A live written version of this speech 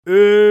Hey,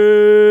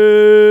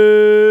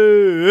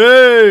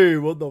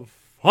 what the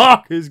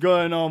fuck is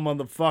going on,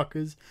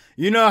 motherfuckers?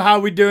 You know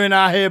how we doing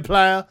out here,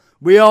 player.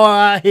 We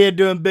are out here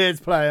doing bits,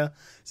 player.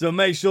 So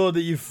make sure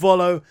that you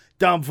follow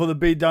Down for the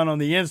Beatdown on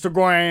the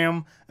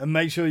Instagram, and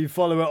make sure you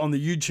follow it on the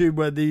YouTube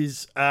where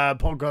these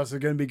podcasts are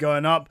going to be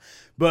going up.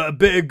 But a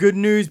bit of good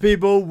news,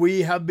 people.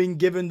 We have been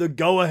given the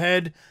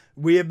go-ahead.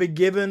 We have been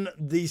given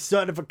the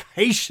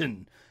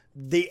certification,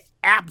 the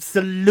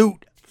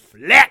absolute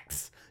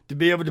flex, to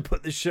be able to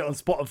put this shit on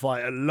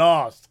Spotify at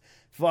last.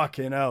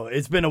 Fucking hell.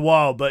 It's been a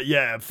while, but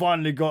yeah,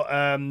 finally got,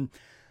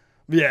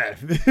 yeah.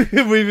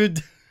 We've been,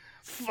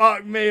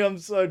 fuck me, I'm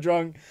so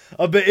drunk.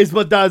 It's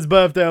my dad's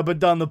birthday. I've been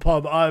down the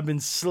pub. I've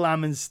been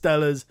slamming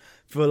Stellas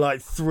for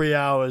like 3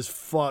 hours.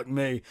 Fuck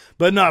me.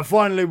 But no,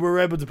 finally we were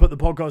able to put the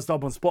podcast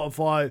up on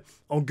Spotify,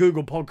 on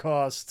Google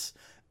Podcasts,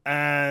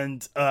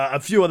 and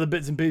a few other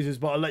bits and pieces,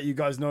 but I'll let you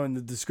guys know in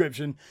the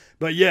description.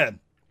 But yeah,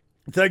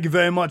 thank you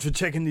very much for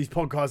checking these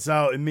podcasts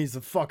out. It means the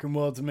fucking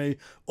world to me.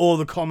 All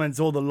the comments,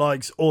 all the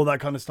likes, all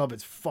that kind of stuff.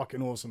 It's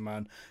fucking awesome,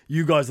 man.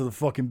 You guys are the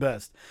fucking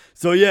best.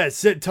 So yeah,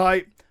 sit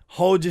tight,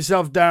 hold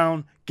yourself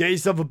down, get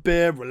yourself a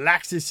beer,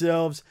 relax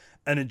yourselves,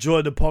 and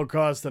enjoy the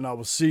podcast, and I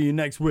will see you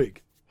next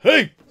week.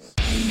 Hey!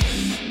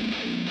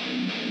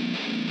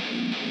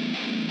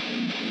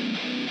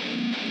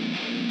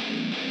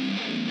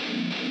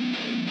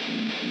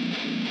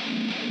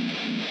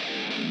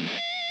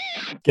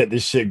 Get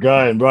this shit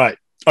going, right?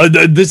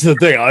 This is the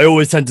thing. I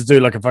always tend to do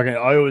like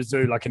I always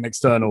do like an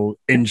external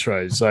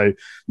intro. So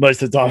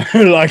most of the time,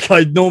 like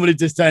I normally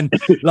just tend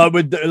like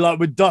with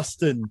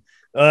Dustin,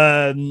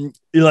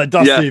 like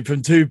Dusty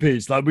from Two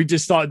Piece. Like we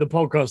just started the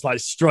podcast like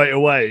straight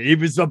away. He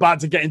was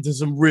about to get into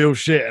some real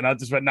shit, and I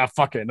just went, nah,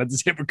 fuck it. And I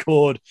just hit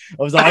record.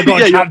 I was like, I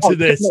gotta capture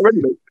this.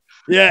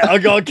 Yeah, I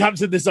gotta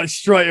capture this like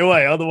straight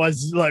away.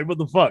 Otherwise, like, what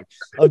the fuck?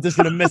 I'm just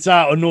gonna miss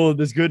out on all of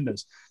this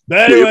goodness.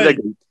 But anyway.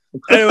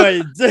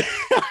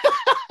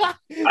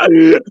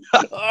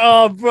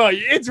 Oh, bro,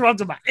 you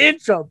interrupted my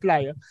intro,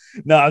 player.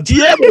 No, I'm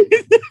joking.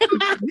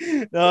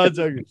 No, I'm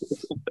joking.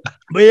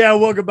 But yeah,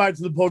 welcome back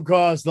to the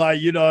podcast.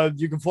 Like, you know,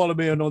 you can follow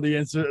me on all the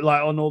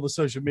on all the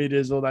social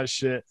medias, all that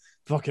shit.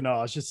 Fucking hell,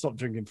 I should stop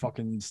drinking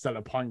fucking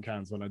Stella pint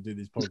cans when I do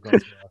these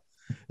podcasts.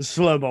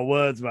 Slow my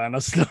words, man.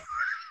 It's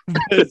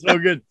all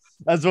good.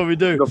 That's what we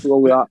do.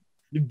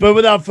 But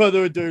without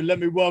further ado, let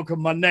me welcome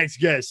my next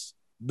guest,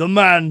 the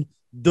man,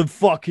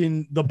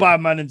 the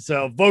bad man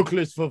himself,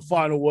 vocalist for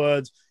Final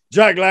Words,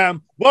 Jack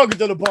Lamb. Welcome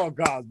to the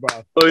podcast,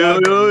 bro.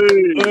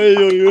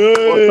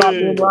 What's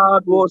happening,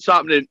 lad? What's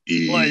happening?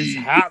 What is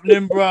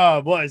happening,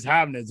 bro? What is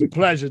happening? It's a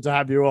pleasure to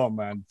have you on,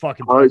 man.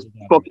 It's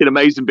fucking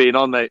amazing being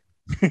on, mate.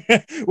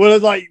 Well,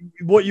 it's like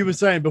what you were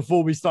saying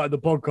before we started the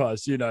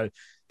podcast, you know,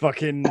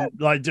 fucking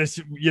like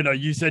just, you know,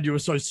 you said you were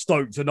so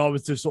stoked, and I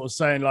was just sort of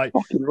saying like,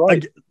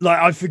 right.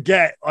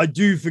 I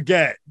do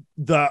forget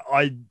that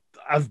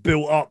I've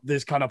built up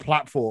this kind of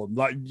platform,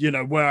 like, you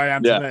know, where I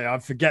am today. I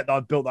forget that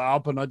I've built that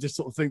up, and I just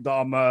sort of think that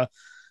I'm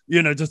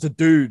you know, just a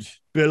dude,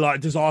 but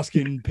like just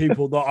asking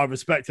people that I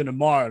respect and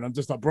admire, and I'm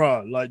just like,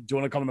 bro, like, do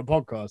you want to come on the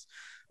podcast?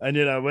 And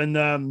you know,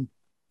 when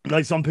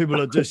like some people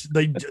are just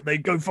they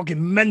go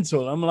fucking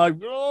mental. I'm like,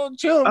 oh,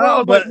 chill, bro. I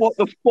was like, what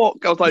the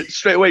fuck? I was like,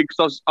 straight away,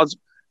 because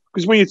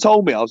because when you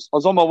told me, I was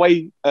on my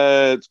way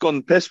to go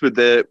and piss with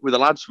the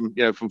lads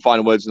from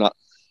Final Words and that.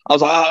 I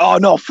was like, oh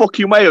no, fuck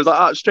you, mate. I was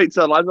like, straight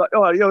to the lads, like,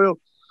 oh, yo.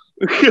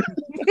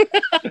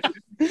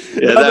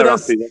 Yeah,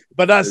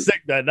 but that's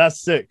sick, then. That's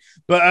sick.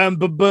 But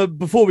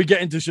before we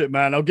get into shit,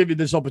 man, I'll give you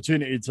this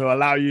opportunity to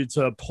allow you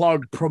to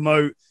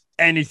promote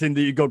anything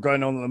that you got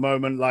going on at the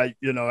moment, like,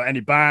 you know, any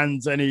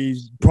bands, any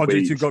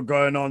projects you got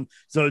going on.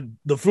 So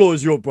the floor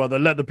is yours, brother.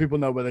 Let the people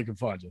know where they can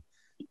find you.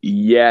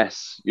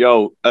 Yes,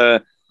 yo.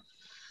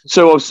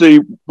 So obviously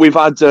we've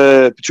had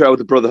Betrayal of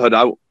the Brotherhood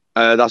out.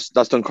 That's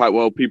done quite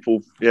well.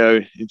 People, you know,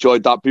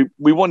 enjoyed that.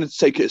 We wanted to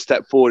take it a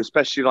step forward,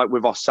 especially like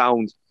with our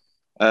sound.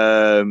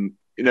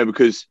 You know,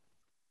 because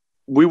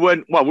we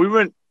thought we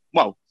want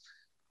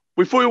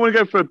to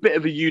go for a bit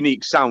of a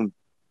unique sound,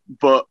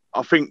 but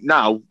I think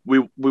now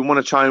we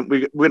want to try and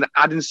we're going to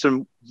add in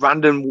some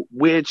random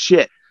weird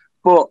shit,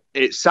 but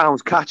it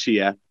sounds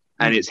catchier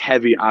and it's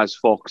heavy as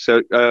fuck.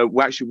 So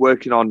we're actually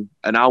working on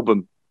an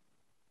album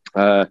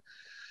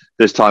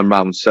this time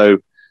round. So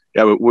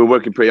yeah, we're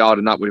working pretty hard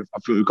on that. I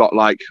think we've got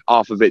like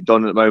half of it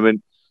done at the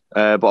moment,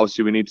 but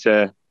obviously we need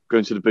to go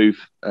into the booth,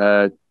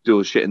 do all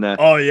the shit in there.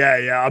 Oh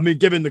yeah. I mean,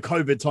 given the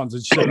COVID times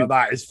and shit like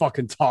that, it's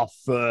fucking tough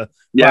for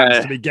bands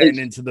to be getting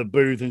into the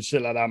booth and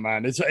shit like that,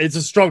 man. It's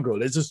a struggle.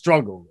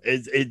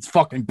 It's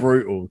fucking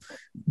brutal.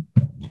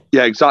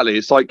 Yeah, exactly.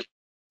 It's like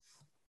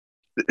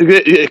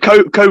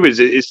COVID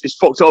is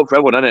fucked up for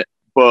everyone, isn't it?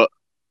 But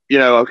you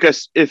know, I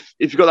guess if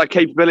you've got that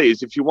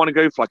capabilities, if you want to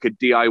go for like a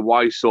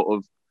DIY sort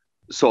of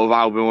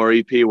album or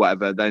EP or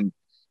whatever, then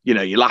you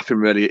know you're laughing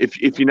really.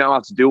 If you know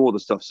how to do all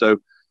the stuff. So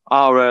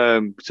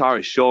our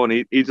guitarist Sean,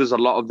 he does a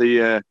lot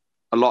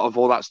of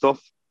all that stuff.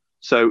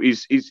 So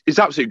he's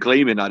absolutely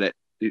gleaming at it.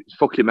 He's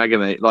fucking mega,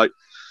 mate. Like,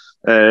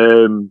 big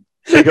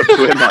up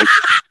to him, like.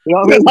 You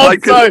know what I mean?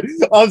 Like,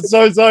 I'm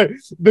so sorry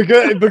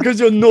because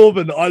you're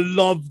Northern. I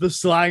love the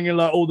slang and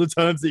like all the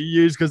terms that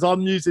you use because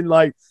I'm using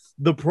like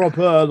the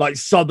proper like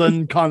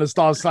Southern kind of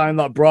style slang,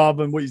 like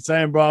bruv and what you're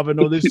saying, bruv, and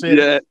all this shit.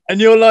 yeah. And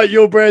you're like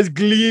your brain's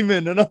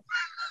gleaming, and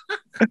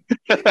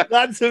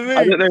that to me.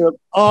 I don't know.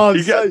 Oh,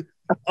 You get-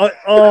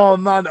 oh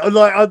man, all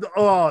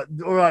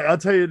right. I'll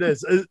tell you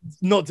this,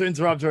 not to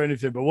interrupt or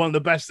anything, but one of the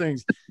best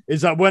things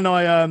is that when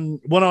I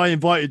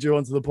invited you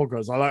onto the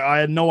podcast, I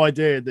had no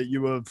idea that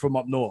you were from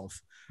up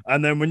north,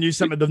 and then when you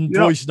sent me the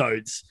voice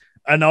notes.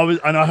 And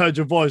I heard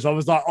your voice. I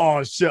was like,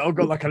 "Oh shit! I've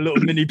got like a little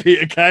mini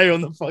Peter Kay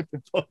on the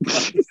fucking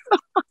podcast."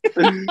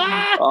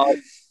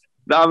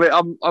 No, I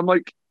mean, I'm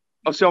like,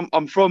 obviously,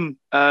 I'm from.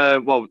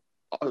 Well,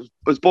 I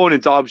was born in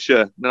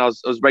Derbyshire, and then I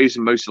was raised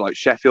in most of like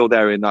Sheffield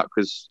area, and that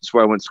because it's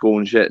where I went to school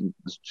and shit, and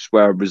it's just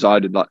where I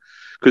resided. Like,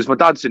 because my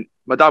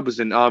dad was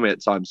in the army at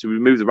the time, so we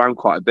moved around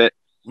quite a bit.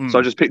 So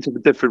I just picked up a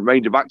different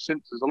range of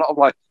accents. There's a lot of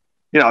like,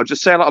 I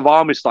just say a lot of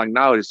army slang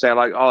now. I just say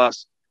like, oh,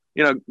 that's,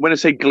 when I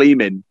say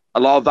gleaming, a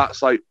lot of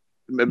that's like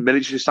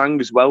military slang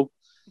as well.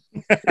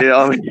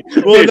 I mean,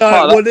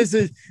 well, this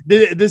is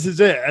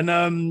it,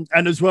 and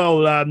as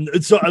well,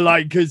 it's sort of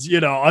like because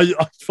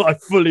I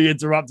fully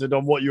interrupted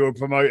on what you were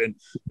promoting,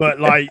 but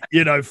like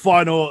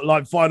final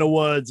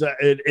words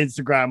in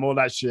Instagram, all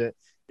that shit.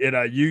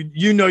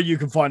 You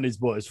can find these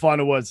boys.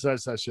 Final words,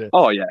 that shit.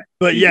 Oh yeah,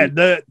 but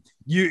yeah,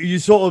 you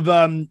sort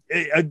of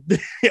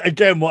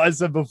again what I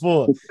said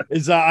before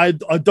is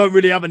that I don't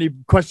really have any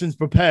questions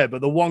prepared,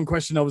 but the one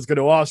question I was going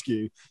to ask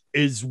you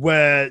is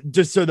where,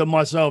 just so that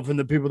myself and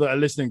the people that are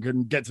listening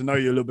can get to know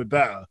you a little bit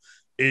better,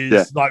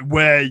 is like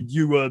where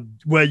you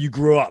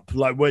grew up,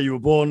 like where you were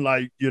born,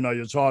 like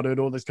your childhood,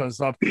 all this kind of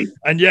stuff.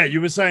 And yeah,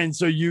 you were saying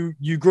so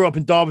you grew up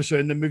in Derbyshire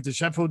and then moved to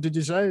Sheffield, did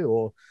you say?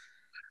 Or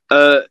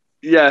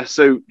yeah,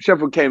 so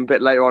Sheffield came a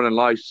bit later on in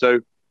life. So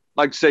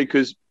like I say,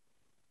 because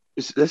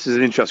this is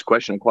an interesting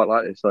question. I quite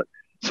like this. Like,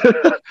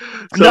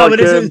 no, but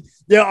this is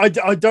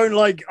I don't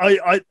like.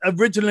 I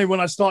originally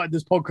when I started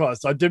this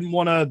podcast, I didn't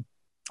want to.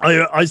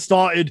 I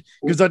started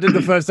because I did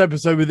the first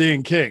episode with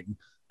Ian King,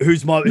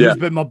 who's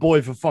been my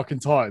boy for fucking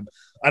time,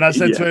 and I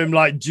said to him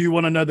like, "Do you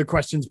want to know the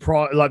questions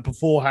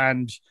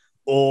beforehand,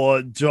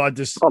 or do I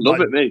just?" I love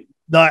it, mate.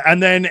 Like,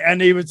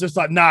 and he was just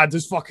like, "Nah,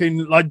 just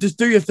fucking like, just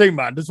do your thing,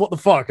 man. Just what the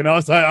fuck." And I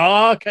was like,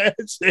 "Oh, okay,"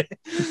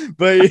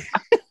 but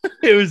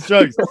it was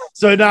jokes.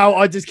 So now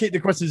I just keep the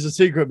questions a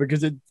secret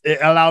because it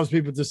allows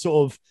people to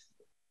sort of,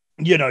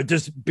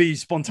 just be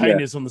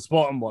spontaneous on the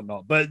spot and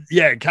whatnot. But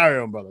yeah, carry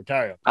on, brother.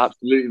 Carry on.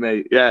 Absolutely,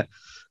 mate. Yeah.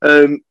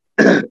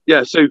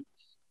 Yeah. So,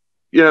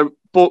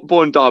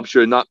 born in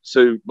Derbyshire and that.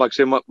 So, like I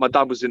say, my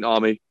dad was in the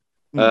army.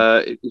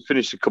 He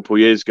finished a couple of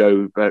years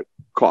ago, but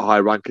quite a high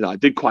rank in that. I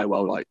did quite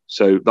well, like,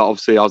 so that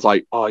obviously I was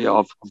like, oh yeah,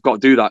 I've got to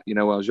do that, when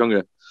I was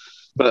younger.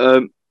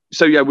 But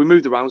so yeah, we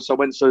moved around. So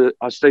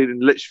I stayed in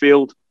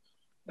Lichfield.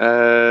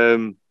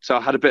 So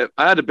I had a bit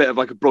of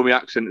like a Brummie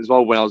accent as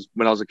well when I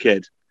was a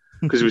kid,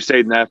 because we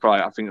stayed in there for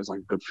I think it was like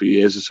a good few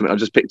years or something. I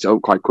just picked it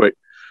up quite quick,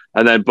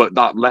 and then but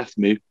that left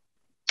me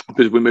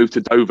because we moved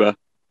to Dover.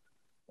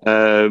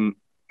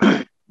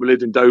 We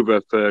lived in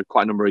Dover for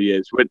quite a number of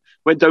years.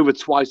 Went Dover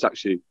twice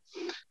actually,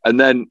 and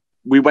then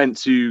we went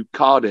to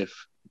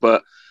Cardiff.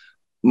 But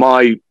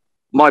my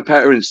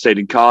parents stayed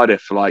in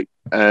Cardiff for like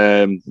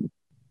 10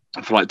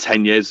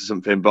 years or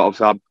something. But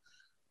obviously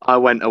I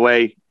went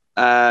away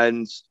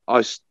and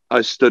I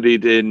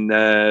studied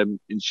in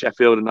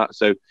Sheffield and that.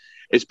 So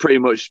it's pretty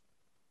much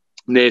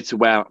near to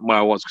where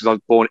I was because I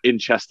was born in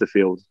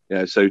Chesterfield.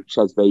 Yeah, so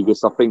Ches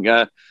Vegas. I think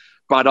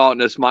Brad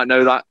Hartness might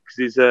know that because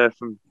he's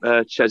from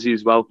Chesney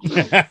as well.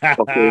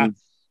 Fucking,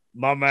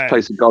 my man,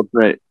 place of God,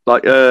 mate.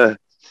 Like,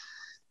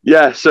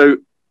 yeah. So,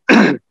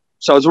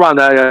 so I was around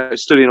there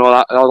studying all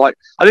that, and I was like,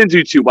 I didn't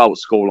do too well at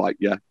school. Like,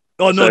 yeah.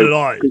 Oh, no,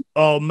 lie.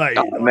 Oh, mate.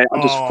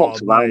 I just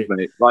fucked around,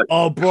 mate. Like,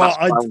 bro,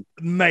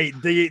 mate,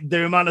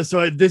 the amount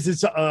of this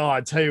is.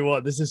 I tell you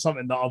what, this is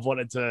something that I've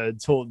wanted to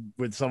talk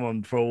with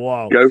someone for a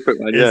while. Go for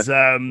it, man. Is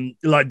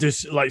like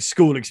just like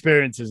school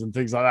experiences and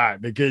things like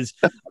that, because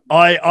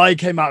I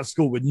came out of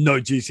school with no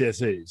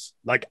GCSEs,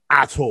 like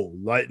at all,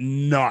 like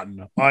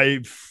none. I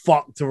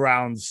fucked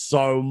around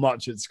so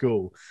much at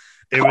school.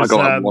 It was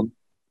one.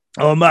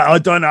 Oh man, I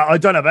don't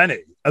have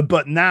any,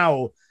 but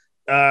now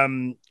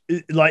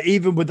like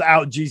even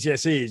without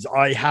GCSEs,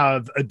 I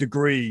have a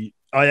degree.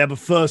 I have a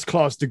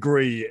first-class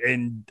degree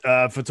in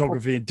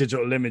photography and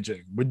digital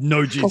imaging with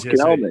no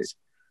GCSEs.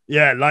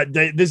 Yeah, like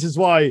this is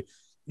why,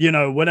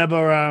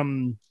 whenever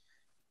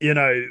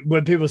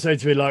when people say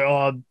to me like,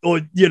 oh,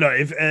 or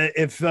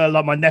if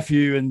like my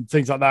nephew and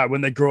things like that,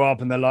 when they grow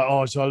up and they're like,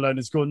 oh, should I learn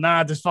in school?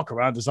 Nah, just fuck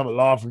around, just have a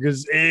laugh,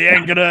 because it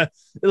ain't gonna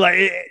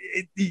like.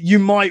 You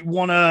might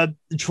want to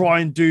try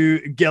and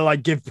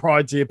give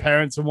pride to your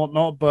parents and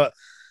whatnot, but.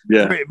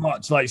 Yeah, pretty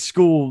much like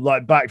school,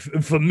 like back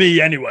for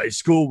me anyway.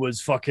 School was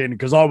fucking,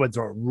 because I went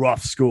to a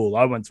rough school.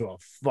 I went to a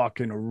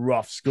fucking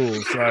rough school.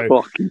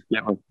 So,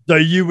 so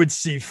you would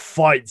see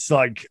fights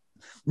like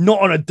not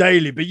on a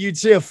daily, but you'd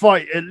see a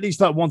fight at least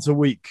like once a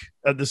week.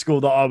 at the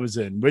school that I was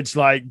in, which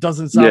like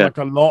doesn't sound like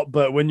a lot,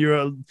 but when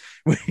you're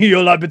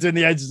like between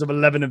the ages of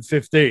 11 and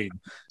 15,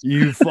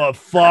 you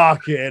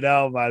fuck it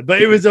out, man.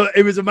 But it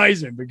was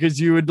amazing because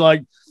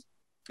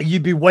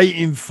you'd be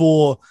waiting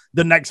for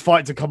the next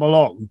fight to come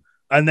along,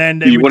 and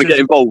then you want to get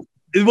involved.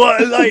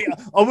 Well, like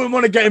I wouldn't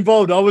want to get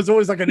involved. I was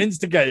always like an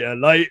instigator.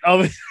 Like I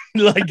was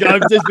like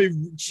I've just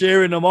been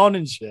cheering them on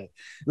and shit.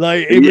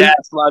 Like it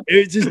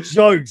was just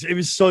jokes. It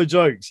was so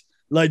jokes.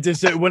 Like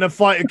just when a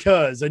fight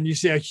occurs and you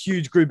see a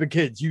huge group of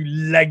kids, you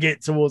leg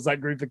it towards that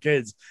group of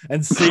kids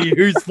and see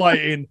who's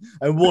fighting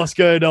and what's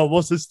going on,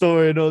 what's the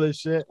story and all this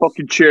shit.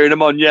 Fucking cheering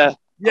them on, yeah.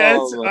 Yes,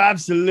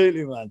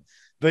 absolutely, man.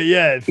 But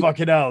yeah,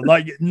 fucking hell.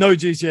 Like, no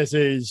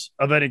GCSEs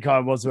of any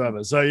kind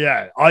whatsoever. So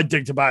yeah, I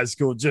dicked about at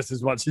school just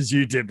as much as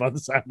you did by the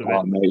sound of it.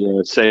 Oh, mate,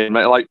 yeah, same,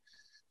 mate. Like,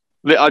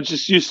 I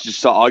just used to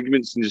start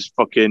arguments and just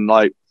fucking,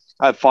 like,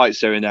 I had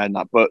fights there and there and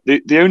that. But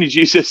the only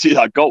GCSE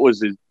I got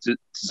was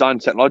design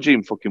technology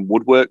and fucking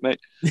woodwork,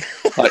 mate.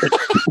 Like,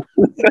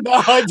 no,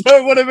 I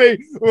don't want to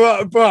be,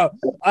 bro.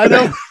 I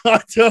don't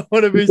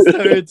want to be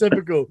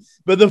stereotypical,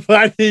 but the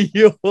fact that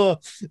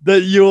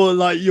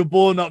you're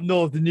born up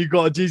north and you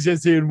got a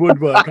GCSE in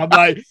woodwork, I'm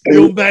like,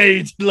 you're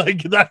made.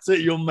 Like that's it.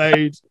 You're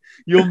made.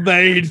 You're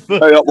made for.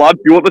 Hey up, lad.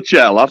 You want the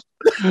chair, lad?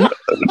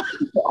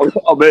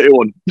 I'll make you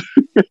one.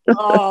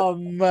 Oh,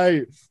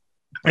 mate.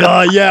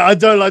 Yeah, I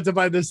don't like to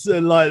make this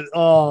but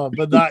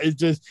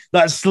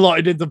that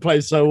slotted into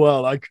place so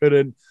well. I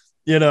couldn't.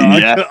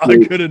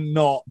 I couldn't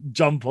not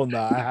jump on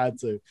that. I had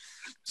to.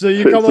 So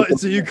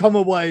you come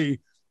away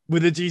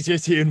with a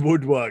GCSE in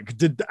woodwork.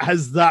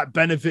 Has that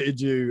benefited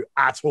you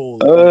at all?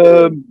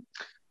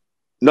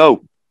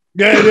 No.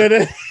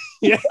 Yeah,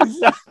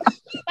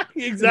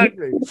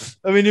 exactly.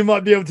 I mean, you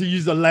might be able to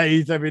use a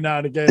lathe every now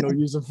and again, or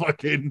use a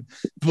fucking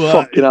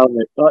hell,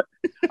 mate.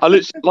 I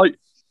literally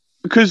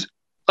because,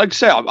 like I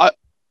say,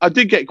 I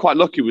did get quite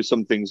lucky with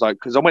some things, like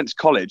because I went to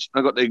college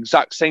and I got the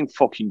exact same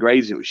fucking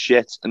grades. It was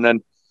shit, and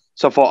then.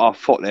 So I thought, oh,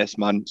 fuck this,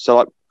 man. So,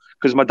 like,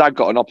 because my dad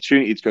got an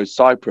opportunity to go to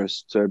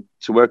Cyprus to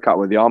work out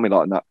with the army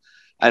lot and that.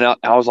 And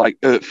I was like,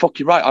 fuck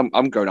you, right,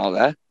 I'm going out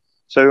there.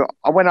 So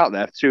I went out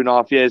there for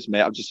 2.5 years,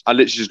 mate. I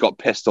literally just got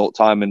pissed all the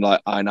time and,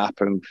 like, iron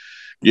up and,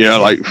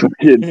 like,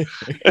 fucking...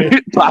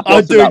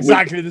 I do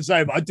exactly the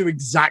same. I do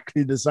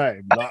exactly the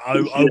same. Like,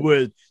 I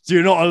would. So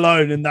you're not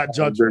alone in that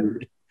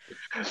judgment.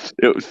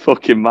 It was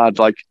fucking mad.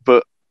 Like,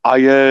 but I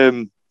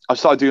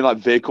started doing, like,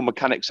 vehicle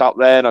mechanics out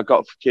there and I got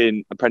a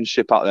fucking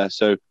apprenticeship out there.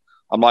 So...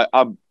 I'm like,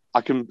 I'm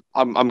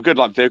good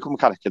like vehicle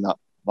mechanic in that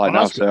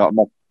now. Good.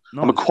 So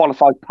I'm a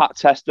qualified pat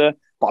tester,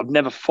 but I've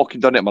never fucking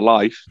done it in my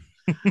life.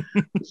 So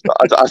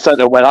I don't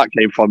know where that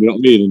came from, you know what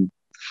I mean? And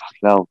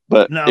fucking hell.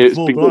 But it's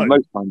been good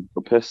most times.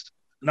 I'm pissed.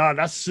 No,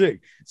 that's sick.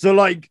 So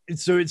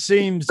it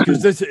seems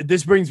because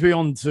this brings me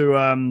on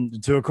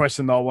to a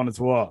question that I wanted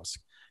to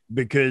ask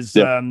because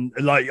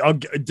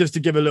just to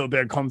give a little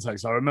bit of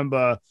context, I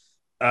remember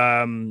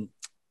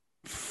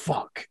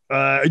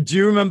do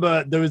you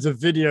remember there was a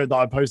video that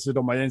I posted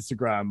on my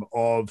Instagram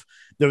of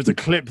there was a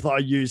clip that I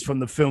used from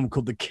the film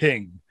called The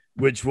King,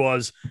 which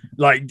was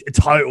like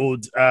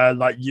titled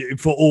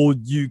for all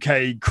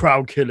UK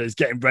crowd killers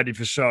getting ready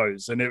for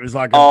shows, and it was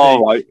like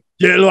so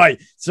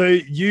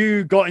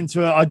you got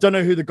into I don't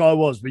know who the guy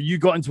was, but you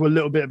got into a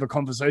little bit of a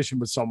conversation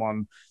with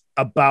someone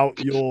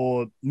about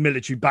your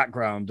military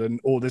background and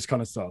all this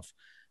kind of stuff.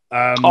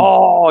 There's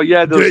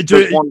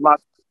one lad.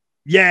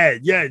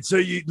 Yeah. So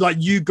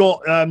you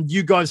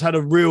guys had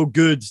a real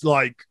good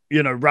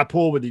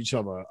rapport with each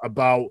other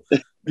about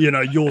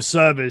your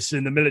service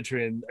in the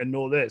military and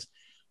all this,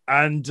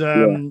 and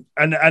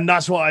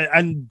that's what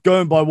and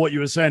going by what you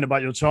were saying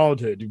about your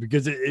childhood,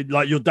 because it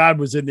like your dad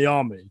was in the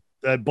army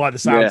by the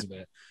sounds of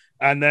it,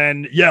 and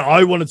then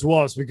I wanted to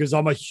ask because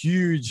I'm a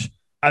huge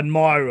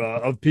admirer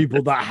of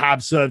people that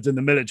have served in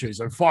the military,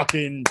 so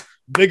fucking.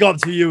 Big up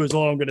to you is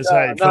all I'm going to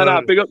say.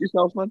 No, big up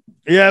yourself, man.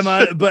 Yeah,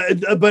 man.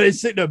 But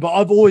it's sick though. But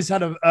I've always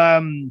had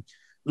a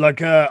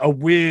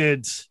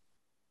weird.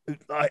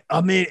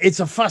 I mean,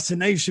 it's a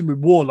fascination with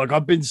war. Like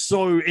I've been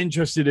so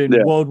interested in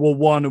World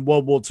War I and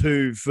World War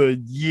II for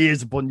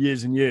years upon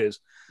years and years,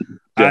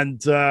 and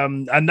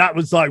that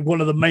was like one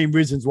of the main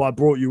reasons why I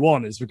brought you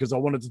on is because I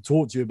wanted to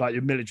talk to you about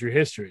your military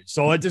history.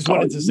 So I just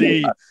wanted to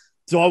see.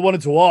 So I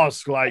wanted to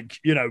ask, what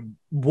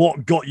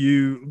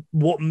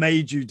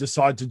made you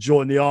decide to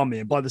join the army?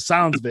 And by the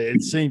sounds of it,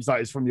 it seems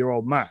like it's from your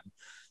old man.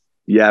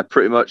 Yeah,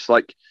 pretty much.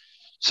 Like,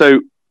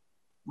 so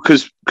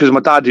because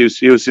my dad he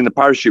was in the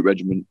parachute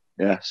regiment.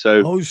 Yeah.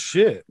 So. Oh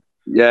shit.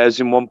 Yeah,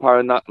 as in one para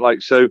and that.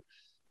 Like, so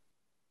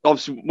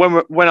obviously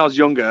when I was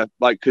younger,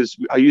 like, because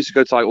I used to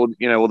go to like all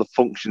the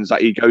functions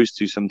that he goes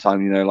to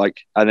sometime, and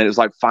then it was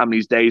like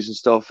families days and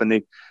stuff, and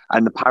the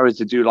paras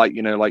to do like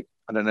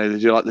I don't know, they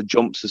do like the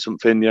jumps or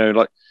something,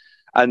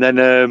 and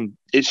then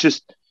it's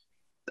just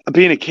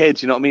being a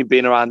kid, you know what I mean?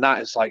 Being around that,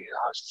 it's like,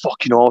 it's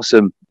fucking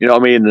awesome, you know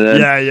what I mean? And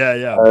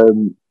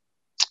then,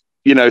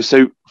 yeah.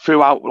 So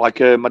throughout, like,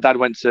 my dad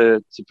went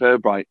to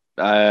Pirbright,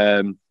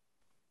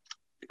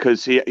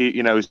 because he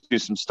was doing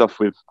some stuff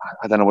with,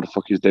 I don't know what the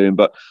fuck he's doing,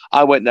 but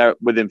I went there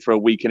with him for a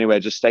week anyway.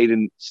 Just stayed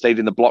in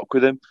the block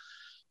with him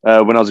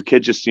when I was a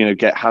kid, just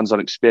get hands-on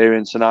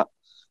experience and that,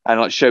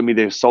 and like show me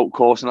the assault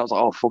course, and I was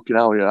like, oh fucking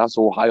hell, yeah, that's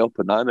all high up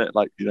and that, isn't it?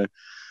 Like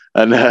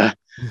and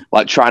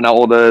like trying out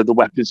all the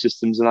weapon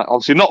systems and that.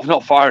 Obviously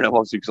not firing them,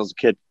 obviously, because I was a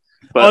kid.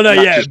 But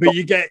but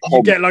you get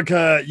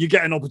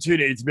an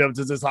opportunity to be able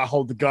to just like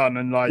hold the gun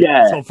and like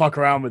sort of fuck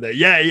around with it.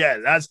 Yeah.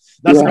 That's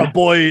like a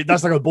boy.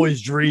 That's like a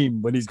boy's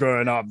dream when he's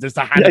growing up, just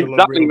to handle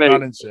a real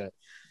gun and shit.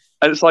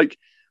 And it's like,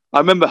 I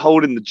remember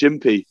holding the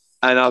Jimpy,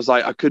 and I was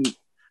like, I couldn't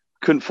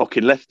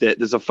fucking lift it.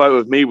 There's a photo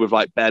of me with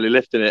like barely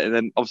lifting it, and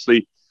then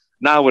obviously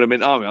now when I'm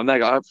in army, I'm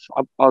there. I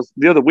was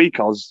the other week.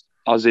 I was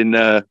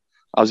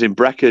in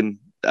Brecon,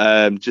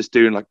 just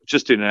doing an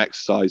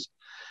exercise,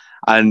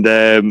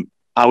 and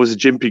I was a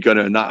Jimpy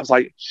gunner, and that I was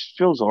like,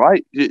 feels all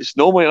right. It's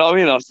normal, you know what I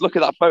mean? I was look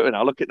at that photo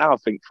now. Look at it now. I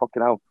think,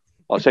 fucking hell,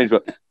 I'll change.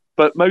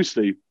 But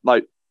mostly,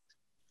 like,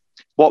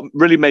 what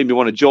really made me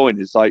want to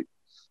join is like,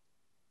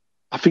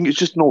 I think it's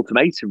just an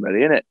ultimatum,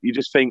 really, isn't it? You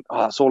just think, oh,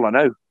 that's all I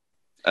know.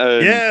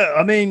 Yeah,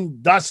 I mean,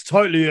 that's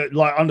totally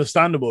like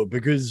understandable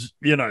because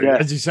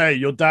as you say,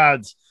 your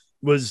dad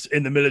was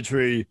in the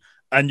military,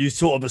 and you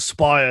sort of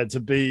aspire to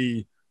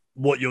be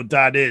what your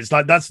dad is.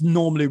 Like that's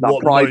normally that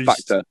what pride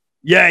factor.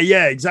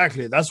 Yeah,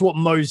 exactly. That's what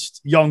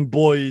most young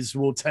boys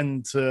will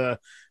tend to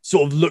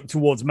sort of look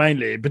towards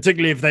mainly,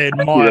 particularly if they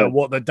admire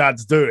what their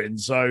dad's doing.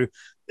 So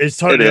it's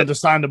totally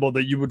understandable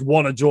that you would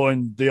want to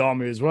join the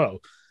army as well.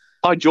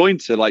 I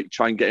joined to like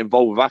try and get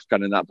involved with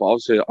Afghan and that, but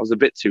obviously I was a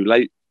bit too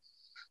late.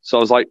 So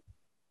I was like,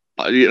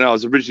 I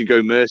was originally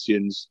going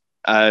Mercians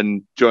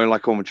and joined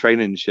like all my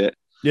training and shit.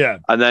 Yeah.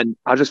 And then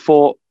I just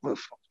thought, well,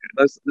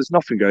 there's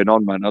nothing going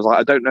on, man. I was like,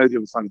 I don't know the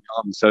other side of the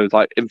army. So it's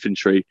like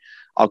infantry.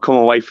 I'll come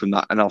away from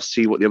that and I'll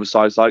see what the other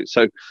side's like.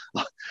 So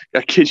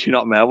I kid you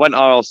not, man. I went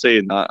RLC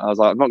in that. I was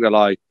like, I'm not gonna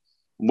lie,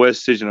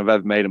 worst decision I've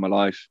ever made in my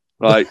life.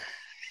 Like,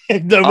 say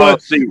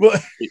about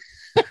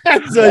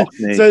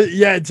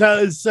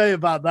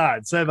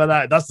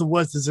that. That's the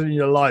worst decision in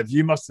your life.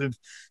 You must have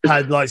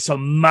had like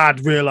some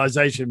mad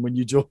realization when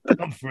you joined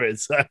up for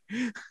it. So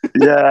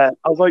yeah,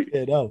 I was like,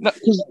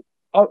 because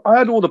I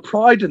had all the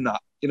pride in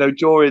that,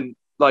 during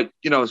like,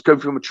 I was going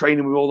through my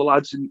training with all the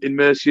lads in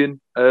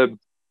Mercian.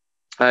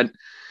 And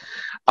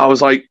I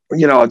was like,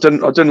 I've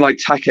done like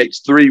TAC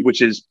X3,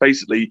 which is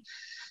basically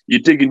you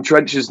dig in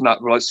trenches and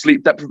that, like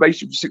sleep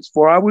deprivation for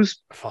 4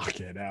 hours.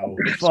 Fucking hell.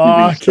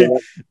 Fuck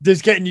it.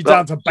 Just getting you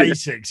down to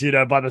basics,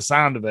 by the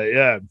sound of it.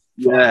 Yeah.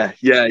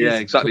 Yeah,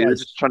 exactly. They're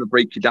just trying to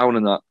break you down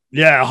in that.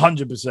 Yeah,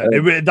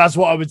 100%. That's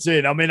what I would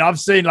say. I mean, I've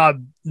seen like,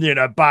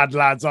 Bad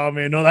Lads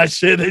Army and all that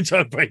shit. They try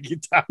to break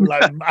it down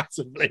like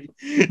massively.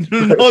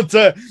 not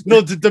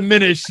to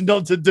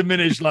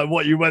diminish like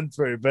what you went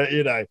through. But,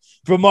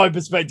 from my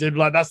perspective,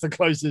 like that's the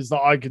closest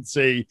that I could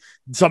see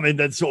something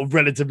that's sort of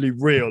relatively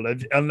real,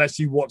 unless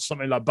you watch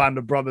something like Band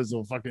of Brothers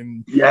or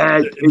fucking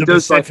the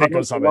Pacific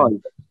or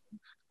something.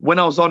 When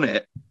I was on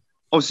it,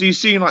 obviously you've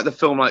seen like the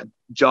film like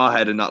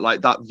Jarhead and that,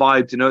 like that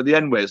vibe, at the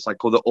end where it's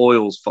like all the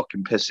oil's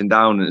fucking pissing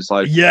down and it's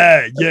like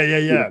yeah.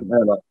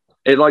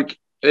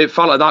 It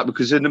felt like that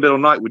because in the middle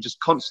of the night we're just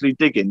constantly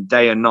digging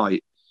day and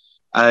night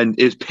and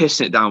it's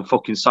pissing it down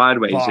fucking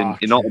sideways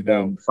in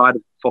Otterbourne, side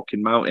of the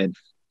fucking mountain.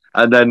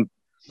 And then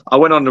I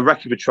went on the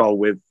recce patrol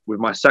with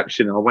my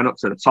section and I went up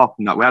to the top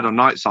and that we had our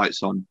night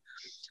sights on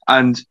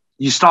and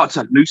you start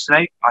to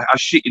hallucinate. I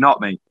shit you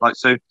not, mate. Like,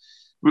 so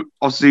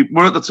obviously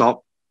we're at the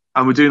top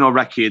and we're doing our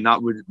recce and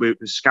that we're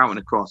scouting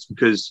across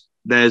because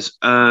there's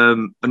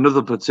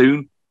another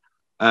platoon.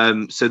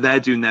 So they're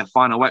doing their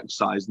final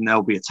exercise and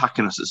they'll be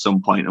attacking us at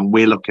some point and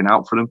we're looking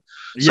out for them.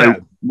 Yeah.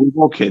 So we're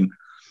walking.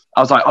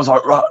 I was like,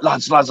 right,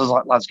 lads. I was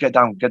like, lads, get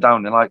down.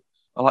 They're like,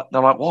 what?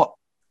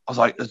 I was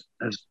like, there's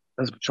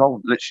a patrol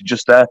literally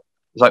just there. I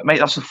was like, mate,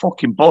 that's a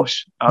fucking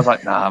bush. I was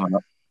like, nah, man.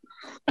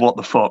 What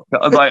the fuck?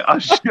 I was like,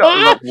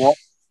 what?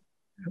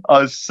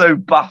 I was so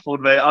baffled,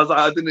 mate. I was like,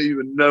 I didn't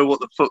even know what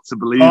the fuck to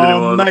believe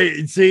anymore.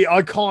 Mate, see,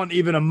 I can't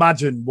even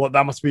imagine what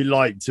that must be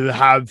like to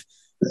have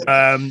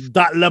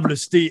that level of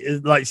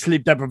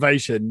sleep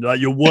deprivation. Like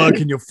you're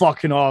working your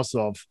fucking ass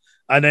off.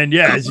 And then,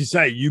 as you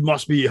say, you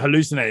must be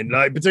hallucinating,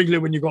 like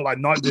particularly when you've got like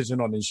night vision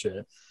on and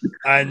shit.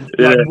 And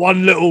like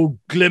one little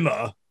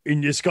glimmer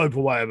in your scope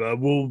or whatever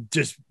will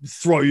just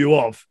throw you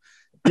off.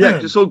 Yeah,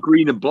 just all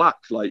green and black.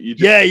 Like you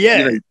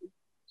just,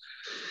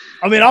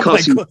 I mean, I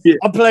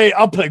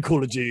play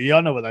Call of Duty. I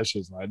know what that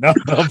shit's like. No,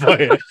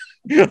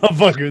 I'm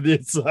fucking with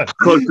it. So.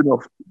 Close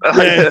enough.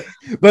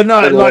 But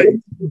no,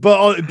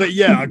 but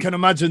yeah, I can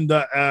imagine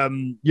that.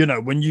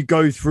 When you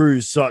go through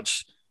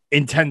such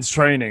intense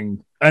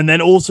training, and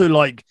then also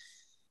like,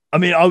 I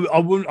mean, I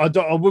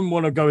wouldn't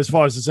want to go as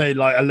far as to say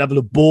like a level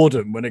of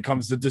boredom when it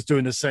comes to just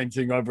doing the same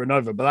thing over and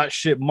over. But that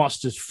shit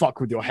must just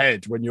fuck with your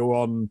head when you're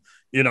on,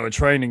 a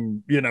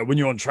training. When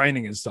you're on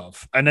training and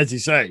stuff. And as you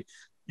say.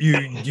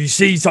 You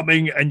see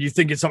something and you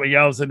think it's something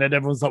else, and then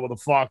everyone's like, "What the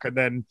fuck?" And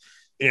then,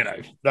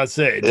 that's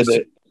it. Just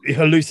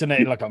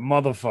hallucinating like a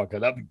motherfucker.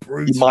 That'd be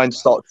brutal. Your mind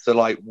starts to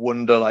like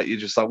wonder, like you're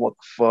just like, "What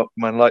the fuck,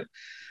 man?" Like,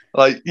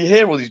 Like you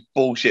hear all these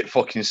bullshit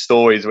fucking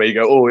stories where you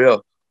go, oh yeah,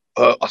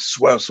 I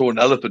swear I saw an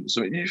elephant or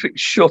something. You think,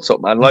 shut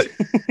up, man. Like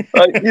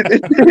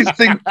you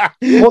think,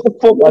 what the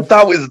fuck? I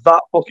doubt it's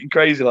that fucking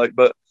crazy. Like,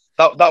 but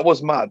that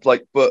was mad.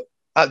 Like, but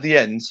at the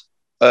end,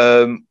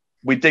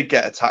 we did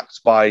get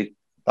attacked by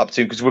that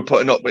platoon because we're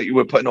putting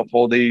up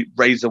all the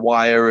razor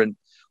wire and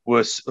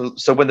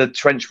so when the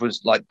trench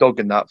was like dug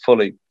in that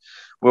fully,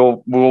 we're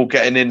all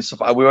getting in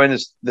stuff. We were in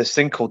this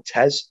thing called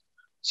TES.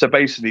 So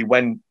basically,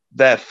 when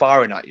they're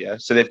firing at you,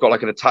 so they've got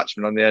like an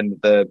attachment on the end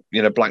of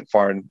the blank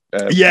firing.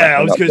 Yeah,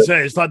 I was going to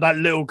say it's like that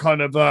little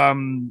kind of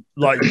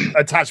like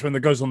attachment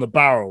that goes on the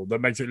barrel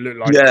that makes it look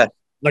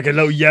like a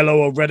little yellow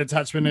or red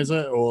attachment, is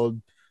it, or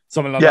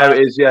something like that? Yeah,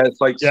 it is. Yeah, it's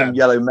like some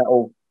yellow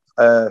metal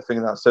thing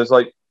in that. So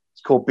it's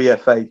called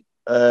BFA,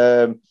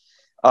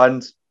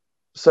 and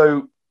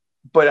so.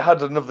 But it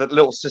had another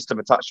little system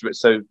attached to it,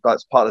 so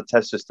that's part of the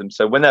test system.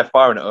 So when they're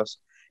firing at us,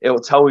 it will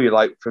tell you,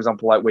 like, for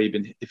example, like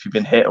if you've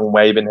been hit and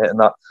where you've been hitting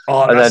that.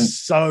 Oh, and that's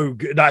so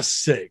good. That's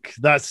sick.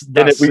 That's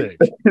sick.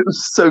 It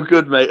was so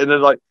good, mate. And then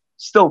like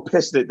still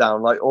pissing it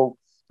down. Like,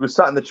 we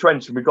sat in the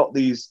trench and we got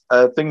these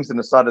things in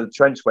the side of the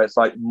trench where it's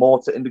like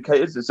mortar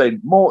indicators. They say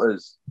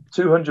mortars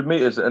 200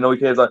 meters, and all you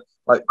hear is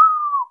like,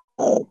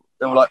 and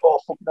we're like, oh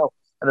fucking hell.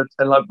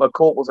 And like my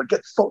corporal's like, get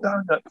the fuck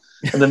down there.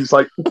 And then it's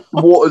like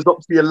water's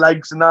up to your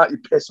legs and that, you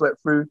piss wet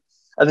through.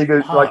 And they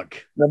go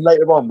like, and then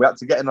later on we had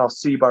to get in our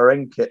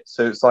CBRN kit.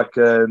 So it's like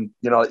like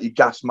your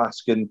gas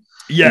mask and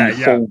your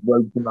full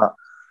robe and that.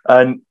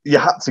 And you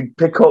had to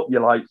pick up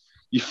your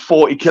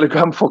 40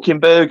 kilogram fucking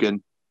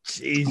Bergen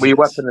with your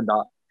weapon and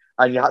that.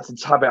 And you had to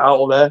tab it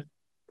out of there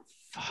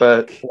for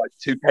like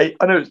 2K.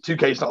 I know it's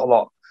 2K, it's not a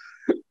lot.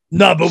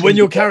 No, but when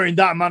you're carrying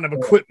that amount of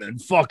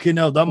equipment, fucking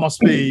hell, that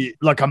must be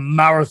like a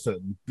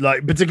marathon,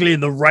 like particularly in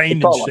the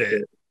rain and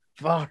shit.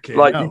 Fucking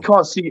hell. You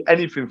can't see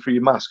anything through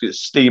your mask;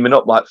 it's steaming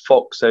up like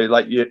fuck. So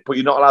but you're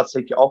not allowed to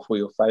take it off or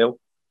you'll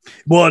fail.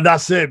 Well,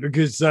 that's it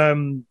because I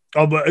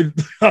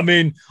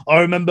mean, I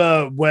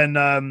remember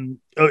when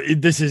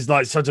this is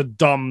like such a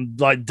dumb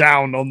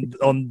down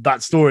on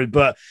that story,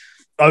 but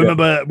I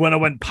remember when I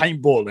went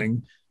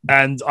paintballing.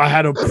 And I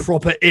had a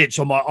proper itch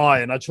on my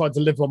eye, and I tried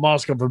to lift my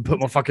mask up and put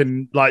my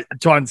fucking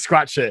try and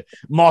scratch it.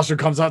 Marshall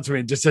comes up to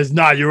me and just says,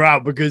 "Nah, you're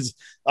out," because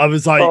I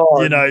was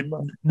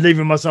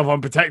leaving myself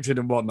unprotected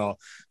and whatnot.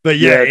 But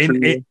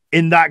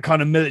in that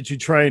kind of military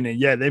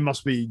training, they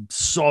must be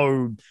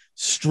so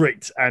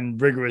strict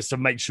and rigorous to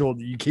make sure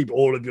that you keep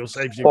all of your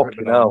safety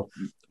equipment on.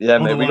 Yeah,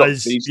 man.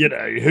 Otherwise,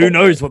 who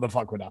knows what the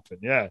fuck would happen?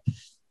 Yeah,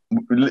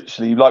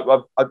 literally,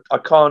 I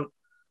can't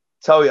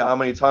tell you how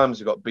many times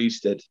I got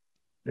beasted.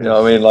 You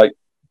know what I mean?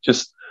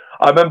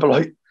 I remember,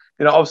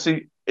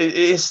 obviously it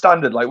is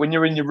standard. Like when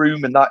you're in your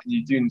room and that, and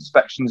you do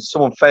inspections,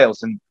 someone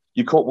fails and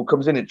your corporal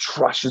comes in and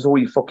trashes all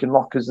your fucking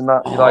lockers and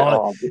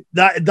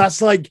that.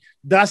 That's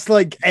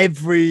like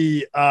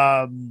every,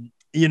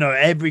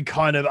 every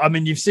kind of, I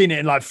mean, you've seen it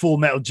in like Full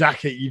Metal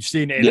Jacket. You've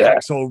seen it in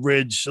Hacksaw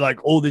Ridge,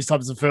 like all these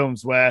types of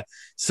films where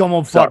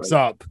someone fucks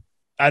up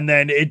and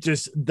then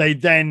they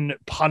then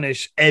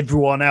punish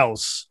everyone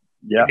else.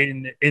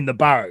 In the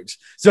barracks.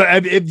 So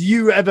have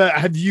you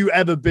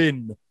ever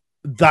been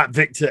that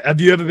victim?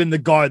 Have you ever been the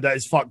guy that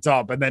is fucked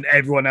up and then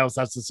everyone else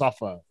has to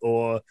suffer?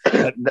 Or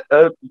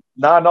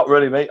nah, not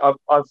really, mate.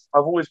 I've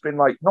always been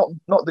like not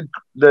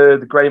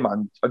the grey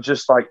man. I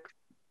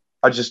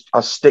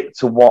stick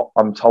to what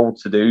I'm told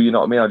to do. You know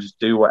what I mean? I just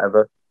do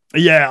whatever.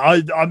 Yeah,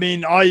 I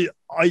mean, I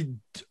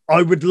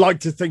would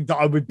like to think that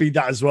I would be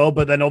that as well,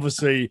 but then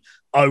obviously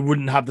I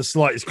wouldn't have the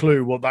slightest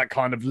clue what that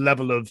kind of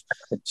level of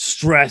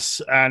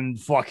stress and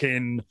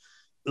fucking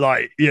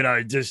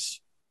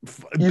just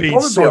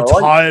being so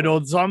tired all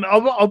the time.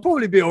 I'll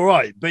probably be all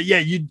right, but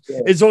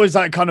it's always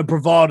that kind of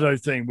bravado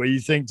thing where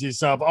you think to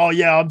yourself, "Oh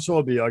yeah, I'm sure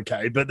I'll be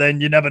okay," but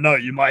then you never know,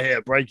 you might hit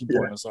a breaking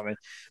point or something.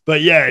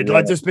 But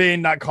like just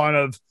being that kind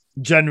of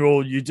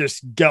general, you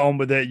just get on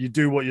with it, you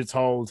do what you're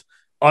told.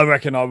 I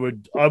reckon I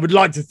would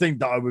like to think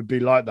that I would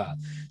be like that.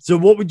 So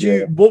what would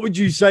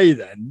you say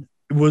then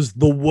was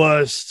the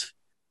worst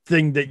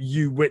thing that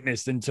you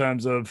witnessed in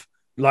terms of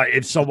like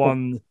if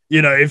someone,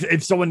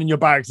 if someone in your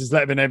barracks is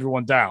letting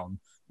everyone down,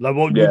 like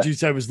what would you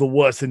say was the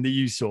worst thing that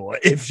you saw,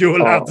 if you're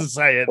allowed to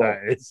say it?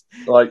 That is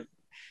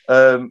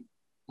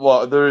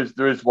well, there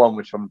is one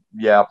which I'll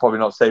probably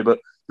not say, but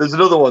there's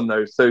another one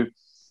though. So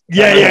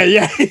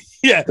yeah.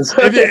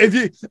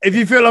 If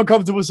you feel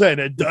uncomfortable saying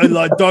it,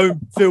 don't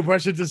feel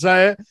pressure to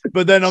say it.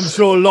 But then I'm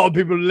sure a lot of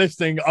people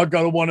listening are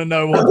gonna want to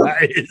know what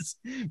that is.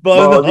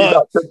 But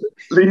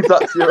leave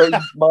that to your own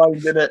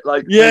mind, innit?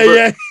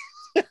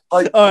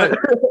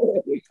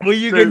 Well,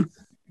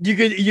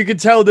 you can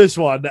tell this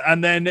one,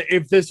 and then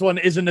if this one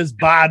isn't as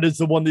bad as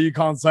the one that you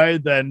can't say,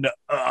 then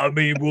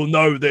we'll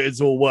know that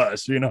it's all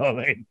worse. You know what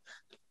I mean?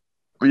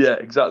 Yeah,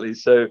 exactly.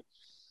 So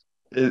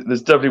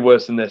there's definitely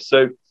worse than this.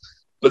 So.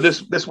 But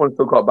this one's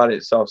still quite bad in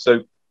itself.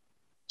 So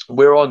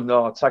we're on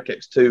our TAC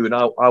X2, and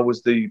I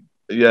was the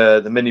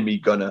mini-me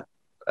gunner,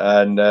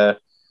 and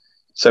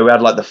so we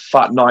had like the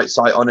fat night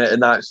sight on it,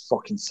 and now it's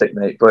fucking sick,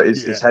 mate. But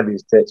it's heavy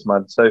as tits,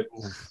 man. So,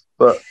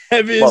 But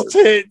Heaviest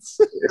tits.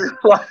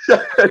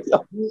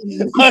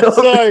 I'm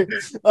sorry.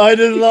 I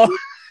didn't love.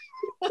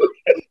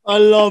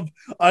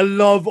 I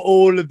love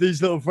all of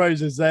these little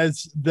phrases.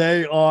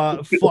 They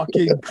are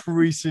fucking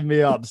creasing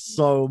me up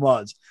so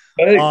much.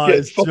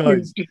 Just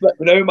let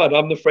me know, man.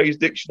 I'm the phrase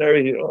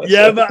dictionary. You know,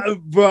 yeah,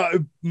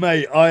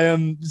 mate. I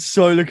am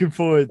so looking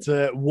forward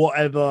to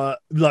whatever,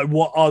 like,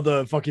 what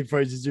other fucking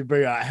phrases you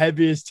bring out.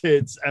 Heaviest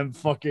tits and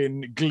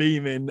fucking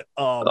gleaming.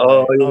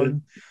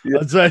 I'm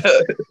sorry.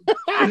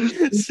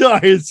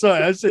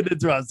 sorry. I shouldn't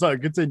interrupt. Sorry,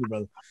 continue,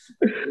 brother.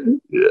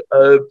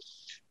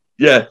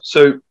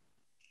 So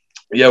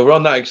we're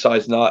on that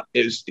exercise now.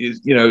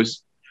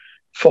 It's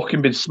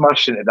fucking been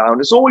smashing it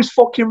down. It's always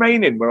fucking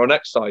raining. We're on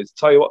exercise.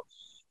 Tell you what.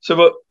 So,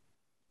 but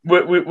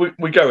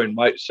we're going,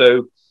 right?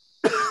 So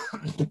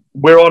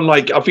we're on,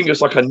 like, I think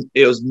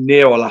it was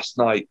near our last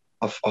night.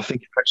 I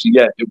think actually,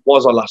 it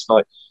was our last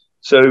night.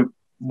 So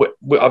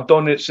I've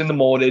done it in the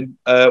morning.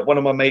 One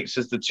of my mates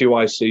is the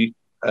 2IC,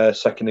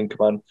 second in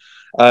command,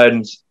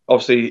 and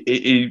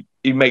obviously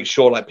he makes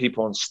sure, like,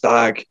 people on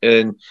stag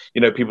and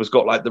people's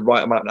got, like, the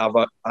right amount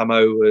of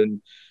ammo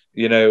and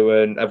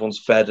and everyone's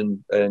fed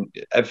and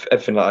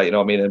everything like that. You know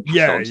what I mean? And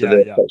pass on to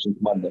the section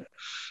commander.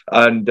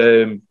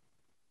 And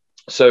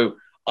so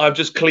I've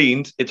just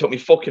cleaned. It took me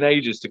fucking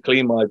ages to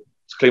clean my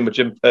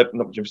gym,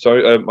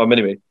 my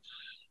mini-me.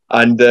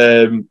 And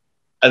then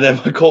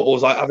my corporal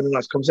was, like, having a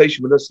nice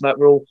conversation with us, and that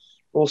we're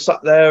all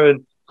sat there,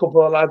 and a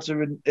couple of lads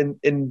are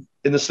in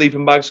the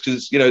sleeping bags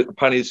because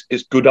apparently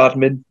it's good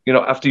admin.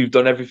 After you've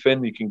done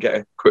everything, you can get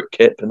a quick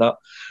kip and that.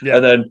 Yeah.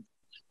 And then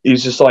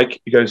he's just like,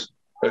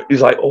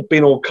 he's like, oh,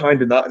 being all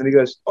kind and that, and he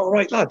goes, all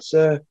right, lads,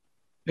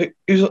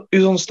 who's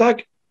on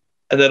stag?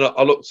 And then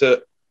I looked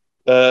at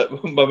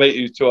my mate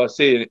who's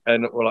 2IC,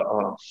 and we're like,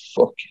 oh,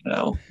 fucking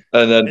hell.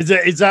 And then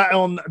is that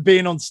on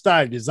being on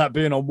stag? Is that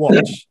being on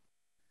watch?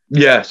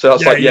 Yeah, so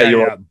that's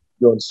you're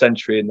on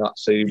sentry and that,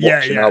 so you're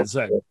watching out.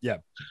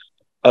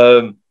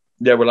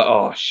 We're like,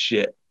 oh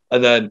shit.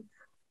 And then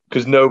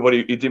because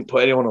he didn't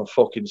put anyone on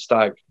fucking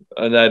stag,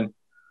 and then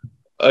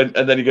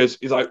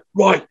he's like,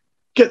 right,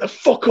 get the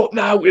fuck up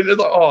now. And they're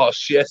like, oh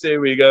shit,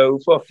 here we go,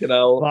 fucking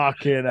hell. I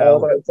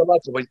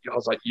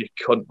was like, you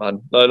cunt,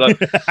 man.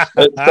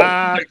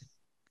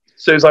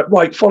 So he's like,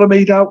 right, follow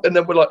me down. And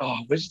then we're like, oh,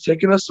 where's he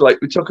taking us? So, like,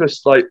 we took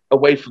us, like,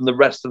 away from the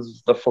rest of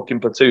the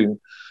fucking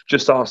platoon,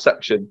 just our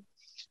section.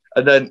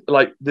 And then,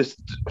 like, this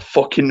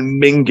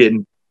fucking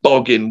minging,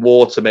 bogging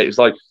water, mate. It's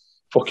like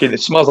fucking, it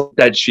smells like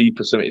dead sheep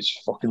or something. It's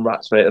fucking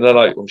rats, mate. And they're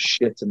like, oh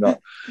shit, and that.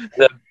 And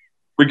then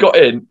we got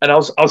in, and I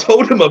was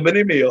holding my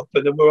mini-me up,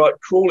 and then we're like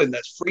crawling.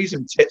 There's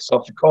freezing tits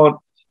off.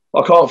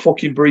 I can't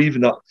fucking breathe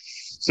and that.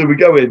 So we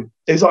go in.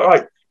 He's like,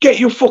 right, get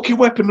your fucking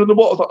weapon in the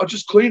water. I was like, I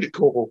just cleaned it,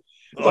 Corporal.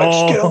 Like,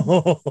 just get on.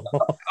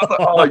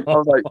 I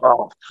was like,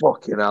 oh,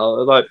 fucking hell. I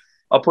was like,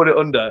 I put it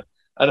under,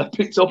 and I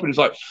picked up, and it's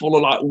like full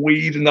of, like,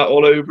 weed and that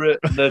all over it.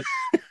 And then,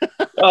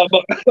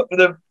 but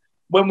then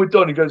when we're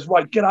done, he goes,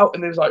 right, get out.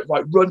 And he's like,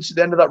 right, run to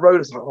the end of that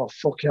road. It's like, oh,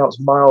 fuck hell, it's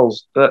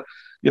miles.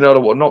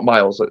 Not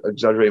miles,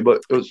 exaggerating,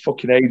 but it was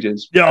fucking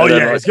ages. Yeah,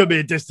 it's going to be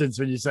a distance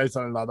when you say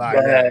something like that.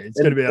 Yeah, it's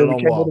going to be a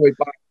long while.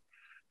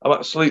 I'm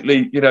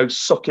absolutely,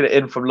 sucking it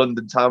in from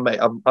London town, mate.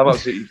 I'm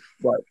absolutely,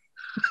 like,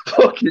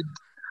 fucking,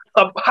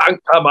 I'm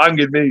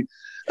hanging me.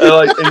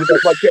 And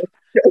he's like,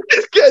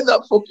 get in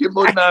that fucking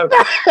mud now.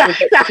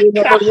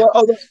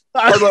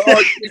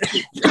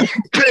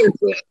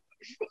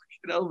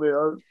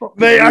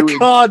 Mate,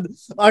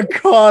 I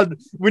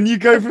can't. When you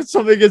go for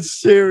something as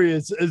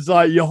serious as,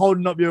 like, you're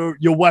holding up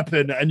your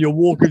weapon and you're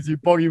walking through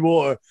boggy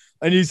water,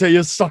 and you say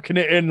you're sucking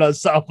it in like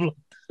South London,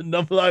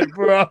 I'm like,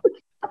 bro.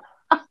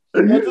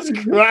 That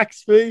just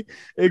cracks me.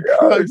 It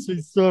cracks me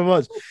so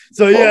much.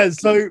 So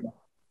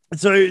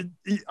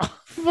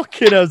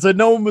fucking hell. So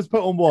no one was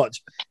put on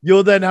watch.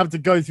 You'll then have to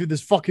go through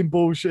this fucking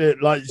bullshit,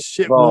 like,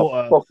 shit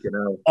water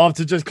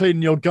after just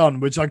cleaning your gun,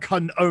 which I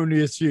can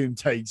only assume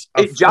takes.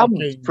 It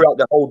jammed throughout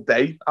the whole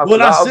day. Well,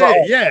 that's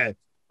it. Yeah.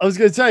 I was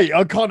going to say,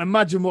 I can't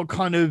imagine what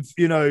kind of,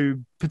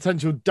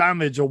 potential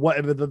damage or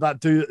whatever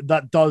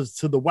that does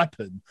to the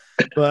weapon.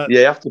 But yeah,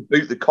 you have to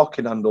boot the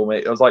cocking handle,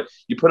 mate. I was like,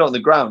 you put it on the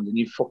ground and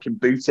you fucking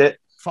boot it.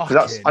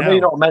 I know you're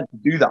not meant to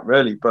do that,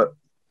 really, but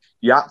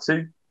you had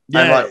to.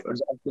 Yeah. And, like,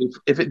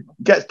 if it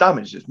gets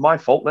damaged, it's my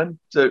fault then.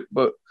 So,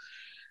 but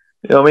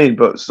you know what I mean?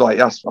 But it's like,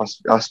 has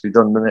to be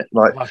done, doesn't it?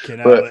 Like,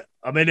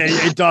 I mean,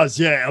 it does.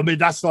 Yeah. I mean,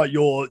 that's like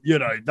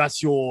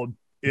that's your.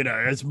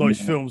 As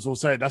most films will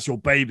say, that's your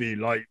baby,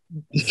 like,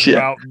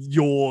 throughout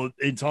your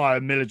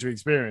entire military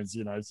experience,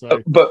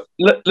 So, but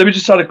let me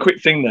just add a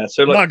quick thing there.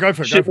 So, like, no, go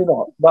for it.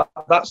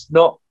 That's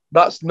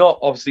not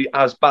obviously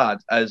as bad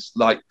as,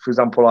 like, for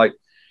example, like,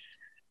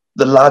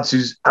 the lads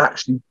who's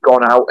actually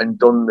gone out and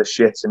done the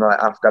shit in, like,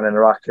 Afghan and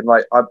Iraq, and,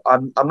 like,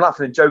 I'm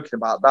laughing and joking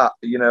about that,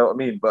 you know what I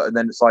mean? But and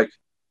then it's like,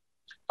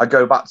 I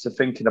go back to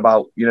thinking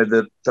about,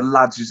 the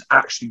lads who's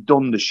actually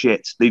done the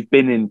shit. They've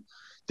been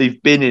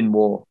in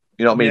war.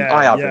 You know what I mean?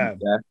 I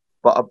haven't,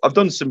 but I've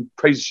done some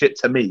crazy shit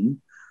to me.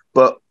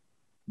 But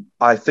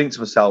I think to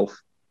myself,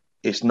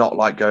 it's not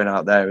like going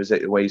out there, is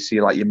it? Where you see,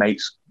 like, your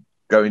mates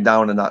going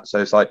down and that. So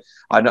it's like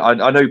I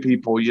know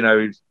people, you know,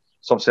 it's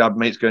obviously had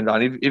mates going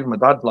down. Even my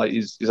dad, like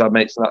he's had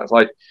mates and that. It's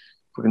like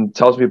fucking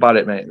tells me about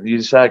it, mate. And you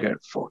just there going,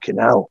 fucking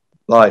hell,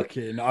 like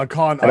I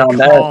can't. and I I'm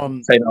there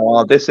can't. saying how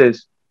hard this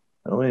is.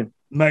 You know what I mean?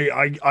 Mate,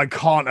 I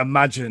can't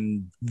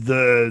imagine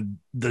the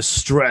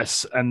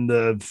stress and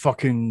the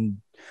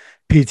fucking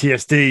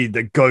PTSD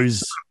that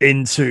goes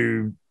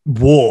into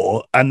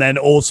war, and then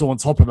also on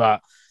top of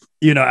that,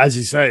 you know, as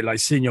you say, like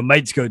seeing your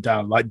mates go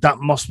down, like that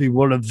must be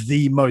one of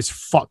the most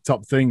fucked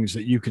up things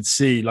that you could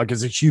see, like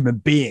as a human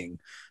being,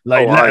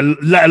 like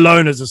let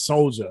alone as a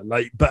soldier,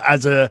 like, but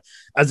as a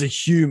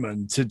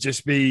human to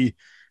just be,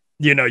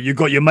 you know, you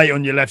got your mate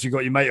on your left, you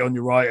got your mate on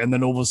your right, and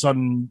then all of a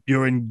sudden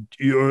you're in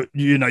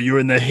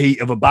the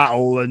heat of a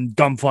battle and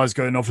gunfire's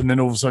going off, and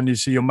then all of a sudden you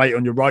see your mate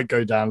on your right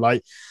go down.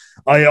 Like,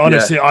 I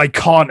honestly, I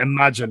can't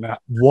imagine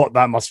what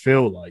that must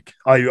feel like.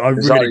 I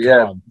really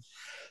can't.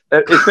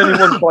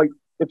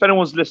 If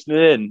anyone's listening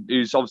in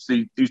who's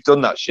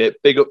done that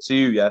shit, big up to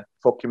you, yeah.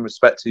 Fucking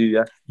respect to you,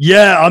 yeah.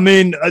 Yeah, I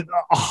mean,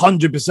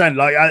 100%.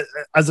 Like,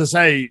 as I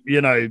say,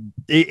 you know,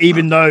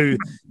 even though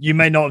you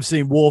may not have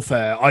seen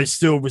warfare, I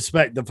still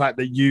respect the fact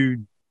that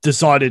you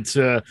decided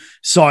to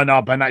sign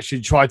up and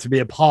actually try to be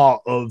a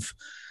part of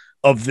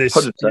this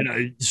 100%. You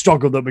know,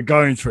 struggle that we're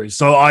going through.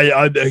 So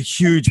I a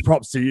huge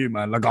props to you,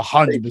 man. Like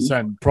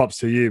 100% props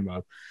to you,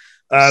 man.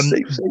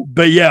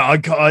 But yeah,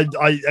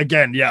 I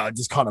again, yeah, I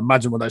just can't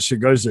imagine what that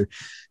shit goes through.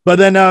 But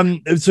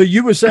then, so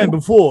you were saying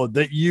before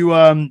that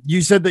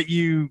you said that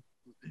you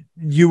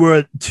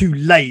were too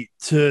late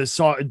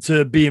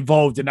to be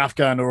involved in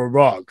Afghan or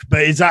Iraq.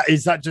 But is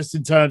that just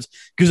in terms,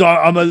 because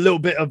I'm a little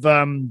bit of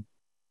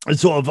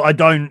sort of, I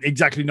don't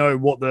exactly know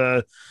what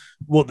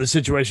the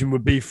situation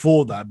would be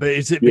for that. But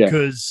is it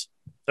because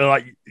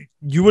like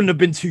you wouldn't have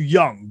been too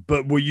young,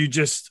 but were you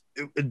just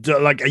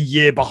like a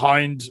year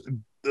behind?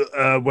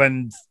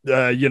 When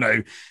you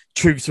know,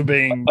 troops were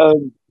being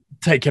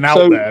taken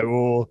out there,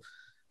 or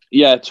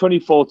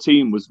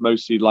 2014 was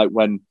mostly like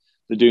when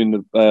they're doing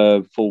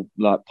the full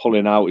like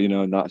pulling out, you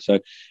know, and that. So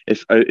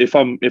if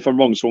I'm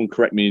wrong, someone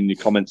correct me in the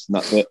comments and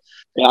that. But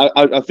yeah,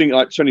 I think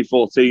like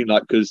 2014,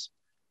 like because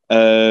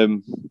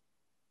when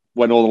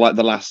all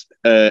the last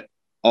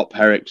op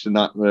herrics and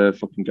that were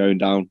fucking going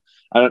down,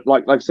 and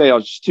like I say, I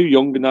was just too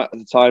young in that at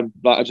the time.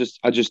 Like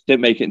I just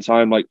didn't make it in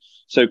time. Like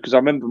so, because I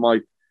remember my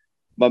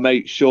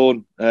mate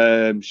Sean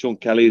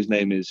Kelly, his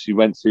name is. He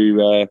went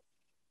to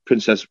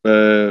Princess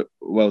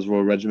Wales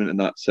Royal Regiment and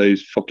that, so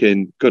he's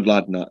fucking good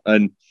lad and that.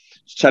 And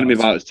he's telling me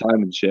about his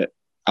time and shit.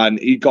 And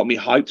he got me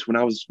hyped when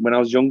I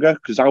was younger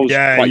because I was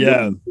quite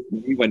young.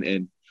 He went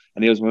in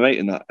and he was my mate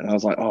in that, and I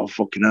was like, oh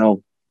fucking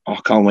hell, I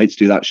can't wait to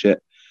do that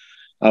shit.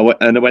 I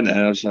went there and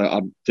I was like,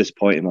 I'm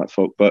disappointed, like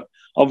fuck. But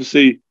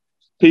obviously,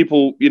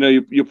 people, you know,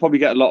 you'll probably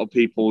get a lot of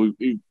people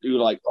who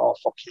like, oh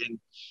fucking.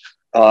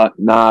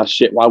 Nah,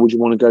 shit. Why would you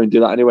want to go and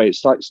do that anyway?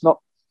 It's like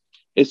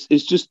it's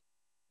just,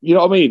 you know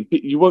what I mean.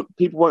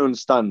 People won't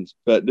understand,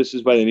 but this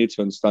is where they need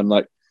to understand.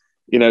 Like,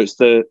 you know, it's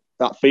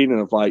that feeling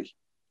of like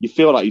you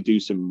feel like you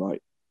do something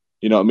right.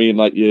 You know what I mean?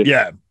 Like you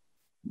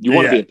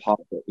want to be a part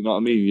of it. You know what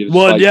I mean?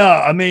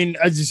 I mean,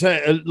 as you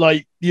say,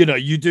 like, you know,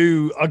 you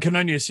do. I can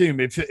only assume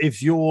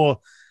if you're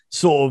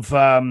sort of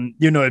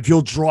you know, if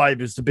your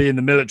drive is to be in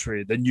the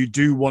military, then you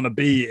do want to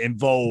be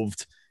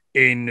involved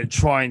in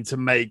trying to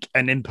make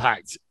an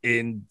impact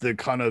in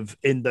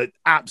the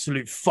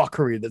absolute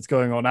fuckery that's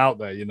going on out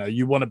there. You know,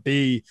 you want to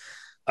be,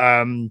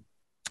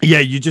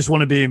 you just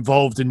want to be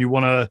involved and you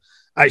want to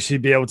actually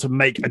be able to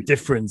make a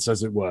difference,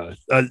 as it were.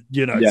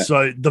 You know,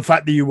 so the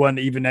fact that you weren't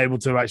even able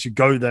to actually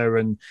go there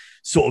and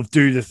sort of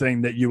do the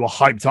thing that you were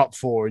hyped up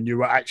for and you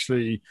were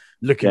actually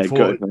looking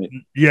forward.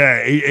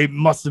 It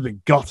must have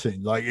been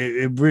gutting. Like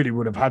it really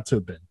would have had to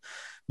have been.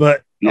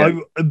 But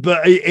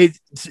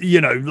it's,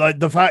 you know, like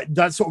the fact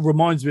that sort of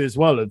reminds me as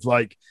well of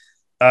like,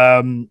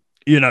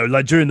 you know,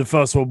 like during the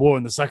First World War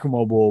and the Second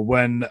World War,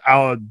 when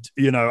our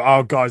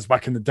guys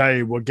back in the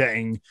day were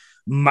getting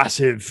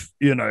massive,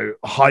 you know,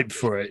 hype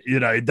for it. You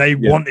know, they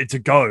wanted to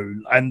go,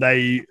 and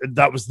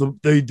that was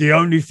the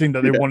only thing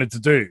that they wanted to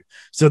do.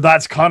 So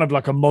that's kind of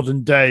like a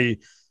modern day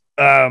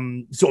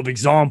sort of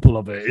example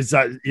of it, is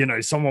that, you know,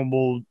 someone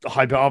will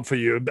hype it up for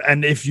you,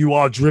 and if you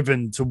are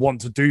driven to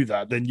want to do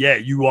that, then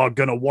you are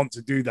gonna want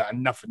to do that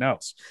and nothing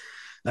else.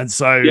 And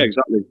so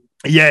exactly.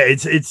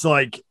 It's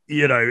like,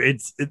 you know,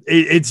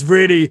 it's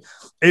really,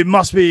 it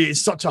must be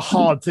such a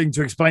hard thing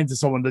to explain to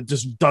someone that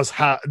just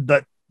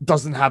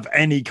doesn't have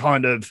any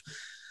kind of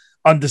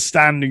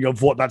understanding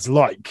of what that's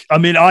like. I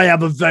mean, I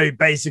have a very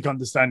basic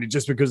understanding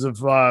just because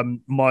of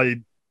my,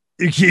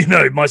 you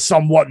know, my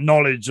somewhat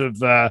knowledge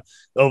of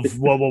World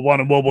War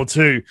One and World War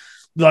Two.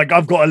 Like,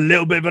 I've got a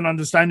little bit of an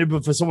understanding,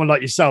 but for someone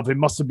like yourself, it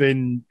must have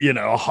been, you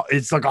know,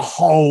 it's like a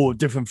whole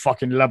different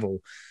fucking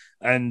level.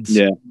 And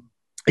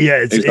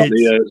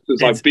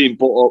it's like being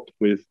brought up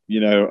with, you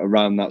know,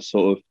 around that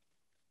sort of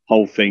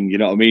whole thing. You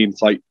know what I mean?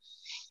 It's like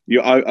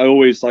I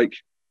always like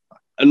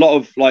a lot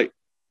of, like,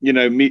 you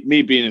know,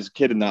 me being as a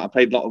kid and that, I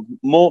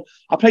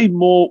played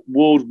more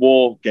World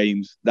War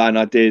games than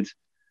I did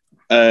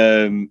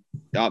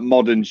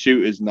modern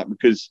shooters and that,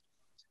 because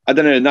I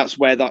don't know, and that's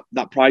where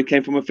that pride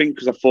came from, I think,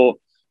 because I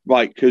thought,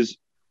 right, because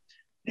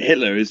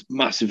Hitler is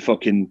massive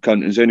fucking cunt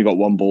and he's only got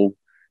one ball.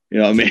 You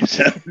know what I mean?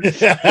 So,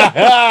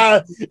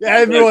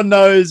 everyone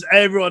knows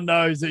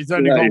that he's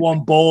only got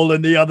one ball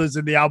and the other's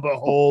in the Albert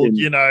Hall,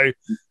 you know.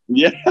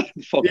 Yeah.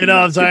 You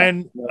know what I'm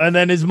saying? And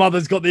then his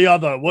mother's got the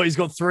other. What, he's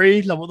got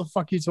three? Like, what the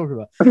fuck are you talking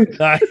about?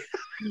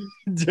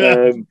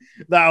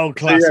 That old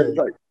classic.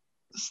 So like,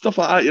 stuff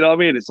like that, you know what I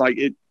mean? It's like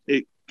it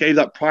gave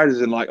that pride as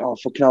in like, oh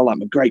fucking hell, like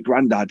my great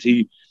granddad,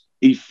 he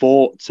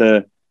fought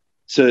to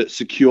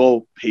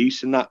secure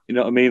peace and that, you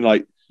know what I mean?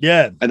 Like,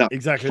 yeah, and that's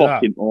exactly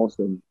fucking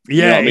awesome. Yeah,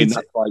 you know what I mean?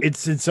 That's like,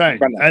 it's insane.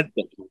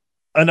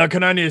 And I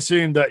can only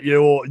assume that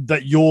your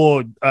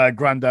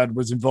granddad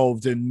was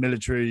involved in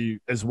military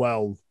as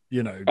well,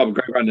 you know. Oh,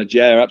 great granddad,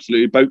 yeah,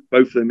 absolutely.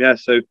 Both of them, yeah.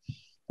 So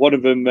one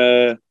of them,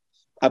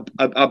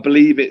 I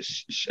believe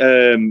it's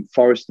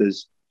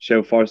Foresters,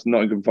 Shale Forest,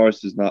 Nottingham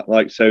Foresters, and that.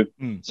 Like, so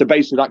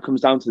basically that comes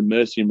down to the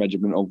Mercian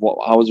Regiment of what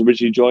I was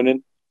originally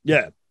joining.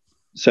 Yeah.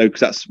 So, because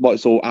that's what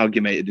it's all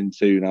amalgamated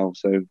into now.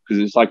 So, because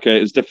it's like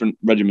it's different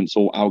regiments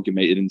all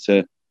amalgamated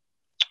into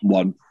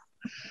one.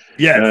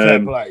 Yeah,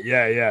 fair play.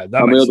 Yeah.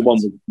 That and makes the other sense. one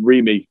was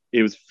Remy.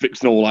 He was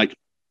fixing all like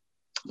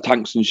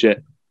tanks and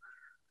shit.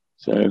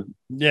 So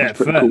yeah,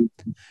 fair. Cool.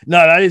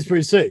 No, that is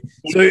pretty sick.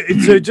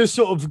 So just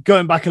sort of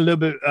going back a little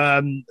bit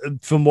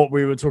from what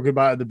we were talking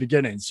about at the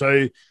beginning.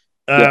 So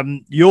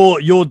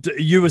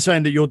you were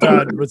saying that your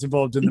dad was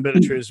involved in the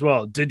military as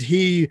well. Did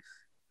he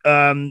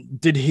was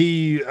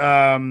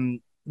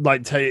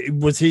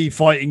he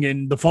fighting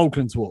in the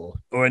Falklands War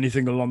or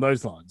anything along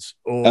those lines?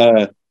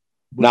 Or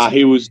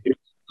he was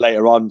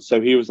later on. So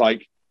he was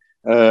like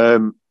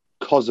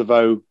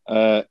Kosovo,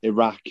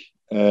 Iraq.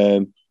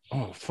 Oh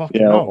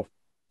fucking hell.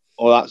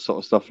 All that sort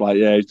of stuff. Like,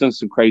 yeah, he's done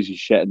some crazy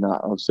shit and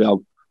that. Obviously,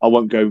 I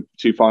won't go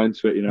too far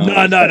into it, you know.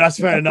 No, that's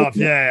fair enough.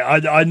 Yeah,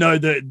 I know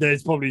that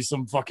there's probably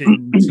some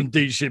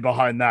deep shit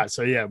behind that.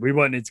 So yeah, we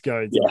won't need to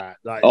go into that.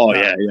 Like,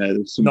 yeah,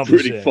 there's some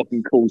pretty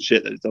fucking cool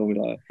shit that's told me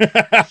like.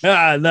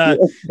 No,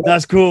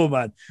 that's cool,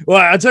 man.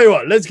 Well, I'll tell you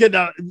what. Let's get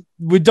that.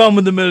 We're done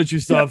with the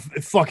military stuff.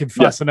 It's fucking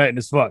fascinating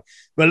as fuck.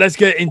 But let's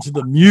get into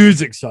the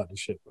music side of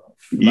shit, bro.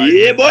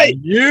 Like, boy.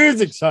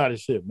 Music side of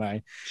shit,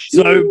 man.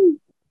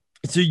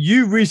 So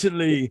you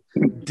recently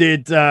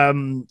did a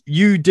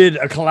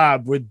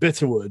collab with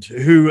Bitterwood,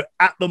 who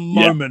at the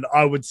moment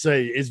I would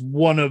say is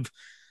one of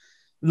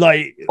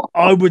the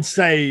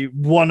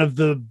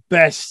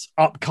best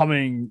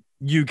upcoming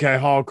UK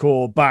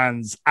hardcore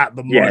bands at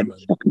the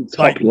moment.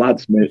 Top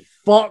lads, mate.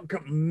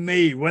 Fuck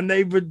me. When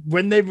they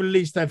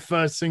released their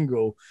first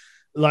single,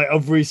 like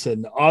of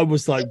recent, I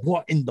was like,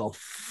 what in the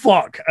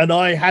fuck? And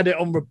I had it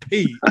on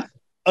repeat.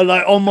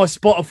 Like on my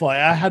Spotify,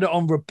 I had it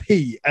on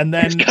repeat, and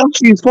then it's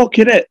catchy as fuck,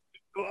 innit?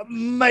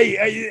 Mate,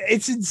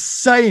 it's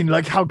insane,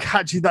 like how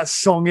catchy that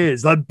song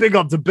is. Like, big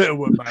up to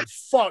Bitterwood, man.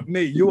 Fuck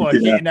me, you are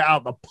hitting it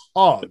out the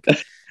park.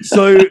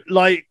 So,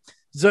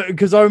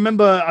 because I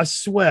remember, I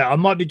swear, I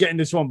might be getting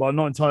this wrong, but I'm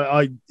not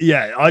entirely.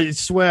 I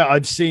swear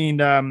I've seen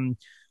on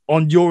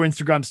your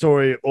Instagram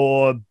story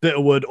or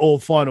Bitterwood or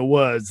Final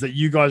Words that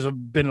you guys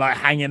have been like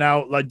hanging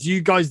out. Like, do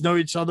you guys know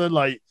each other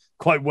like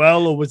quite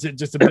well, or was it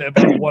just a bit of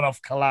a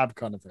one-off collab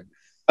kind of thing?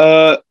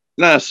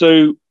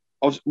 So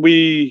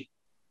we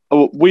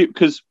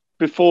because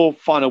before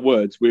Final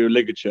Words we were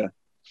ligature,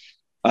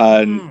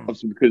 and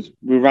obviously because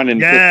we ran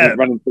into a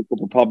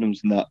couple of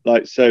problems and that,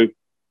 like, so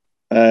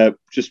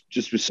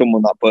just with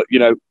someone that, but you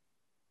know,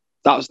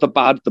 that's the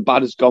bad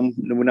is gone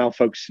and we're now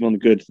focusing on the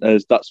good,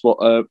 as that's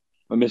what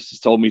my missus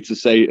told me to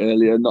say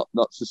earlier, not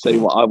to say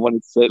what I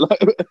wanted to say.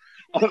 Like,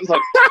 I was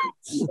like,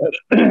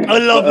 I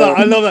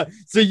love that.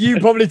 So you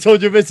probably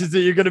told your missus that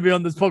you're going to be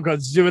on this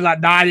podcast. She was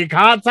like, nah, you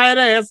can't say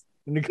this.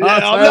 And you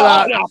can't say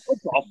that.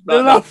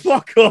 No,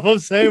 fuck off. I'm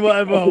saying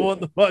whatever I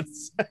want the fuck to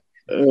say.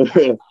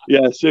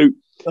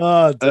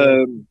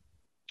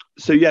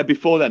 So yeah,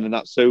 before then and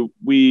that, so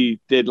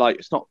we did like,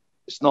 it's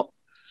not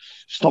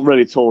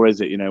really a tour, is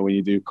it? You know, when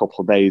you do a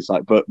couple of days,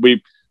 like, but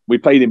we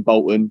played in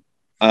Bolton.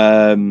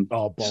 Bolton.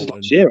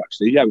 Last year,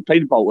 actually. Yeah, we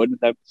played in Bolton, and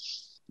then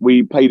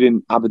we played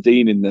in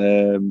Aberdeen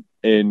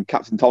in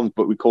Captain Tom's,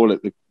 but we call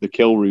it the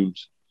kill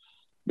rooms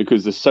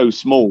because they're so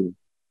small,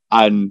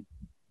 and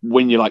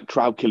when you're like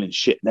crowd killing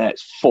shit there,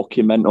 it's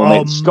fucking mental.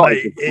 Mate,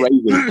 crazy.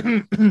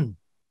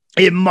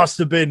 It must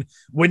have been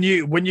when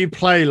you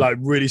play like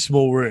really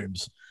small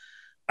rooms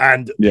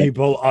and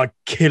people are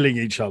killing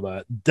each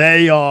other.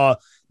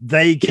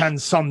 They can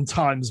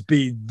sometimes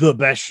be the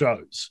best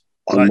shows.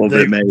 I love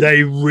it, mate.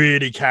 They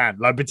really can.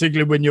 Like,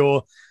 particularly when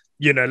you're,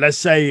 you know, let's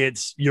say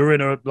you're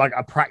in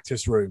a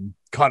practice room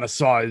kind of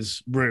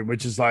size room,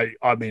 which is like,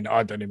 I mean,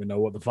 I don't even know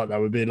what the fuck that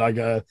would be, like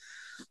a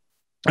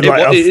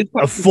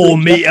 4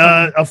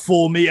 meter,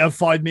 5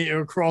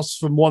 meter across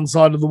from one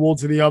side of the wall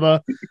to the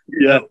other,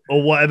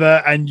 or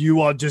whatever, and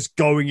you are just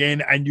going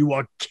in and you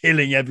are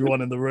killing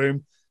everyone in the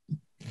room.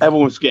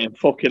 Everyone's getting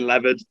fucking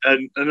levered,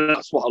 and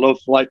that's what I love.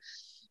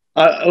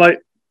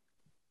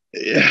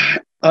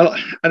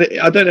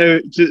 I don't know.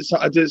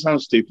 I did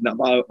sound stupid,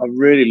 but I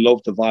really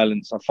love the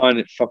violence. I find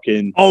it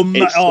fucking.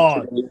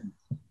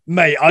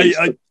 Mate,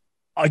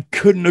 I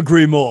couldn't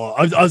agree more.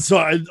 I'm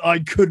sorry, I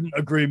couldn't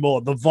agree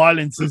more. The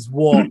violence is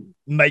what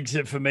makes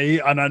it for me,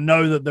 and I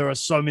know that there are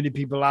so many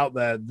people out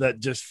there that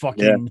just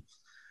fucking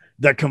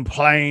that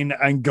complain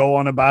and go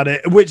on about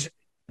it. Which,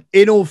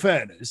 in all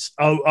fairness,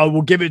 I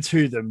will give it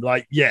to them.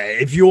 Like, yeah,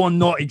 if you're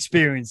not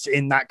experienced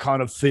in that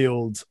kind of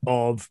field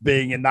of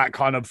being in that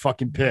kind of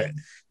fucking pit,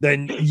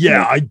 then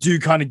yeah, I do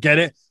kind of get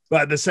it.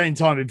 But at the same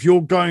time, if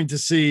you're going to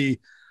see,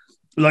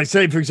 like,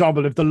 say, for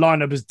example, if the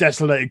lineup is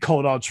Desolated,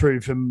 Cold Hard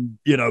Truth, and,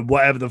 you know,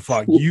 whatever the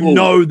fuck, you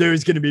know there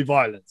is going to be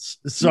violence.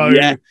 So,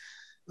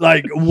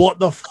 like, what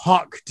the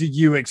fuck do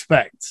you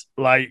expect?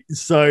 Like,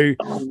 so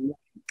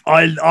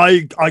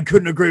I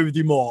couldn't agree with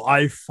you more.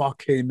 I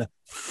fucking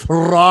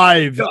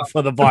thrive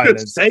for the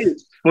violence.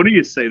 It's funny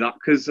you say that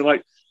because,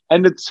 like, I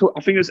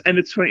think it was end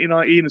of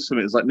 2019 or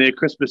something. It was like near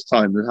Christmas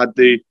time. They had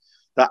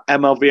that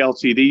MLV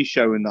LTD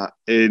show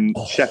in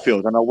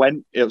Sheffield, and I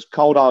went. It was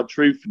Cold Hard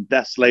Truth and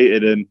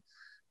Desolated and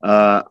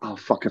I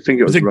think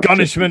it was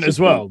Gunishment as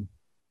well.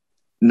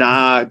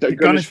 Nah,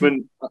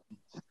 Gunishment.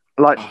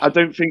 Like, I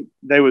don't think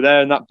they were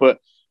there in that, but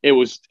it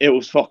was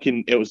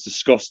disgusting,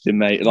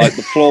 mate. Like,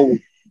 the floor was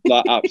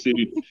like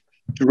absolutely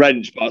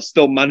drenched, but I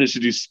still managed to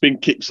do spin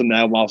kicks on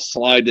there while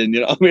sliding.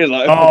 You know what I mean?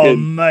 Like,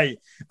 mate,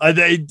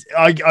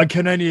 I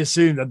can only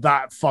assume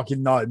that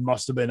fucking night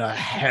must have been a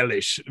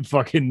hellish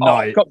fucking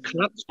night. I got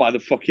clapped by the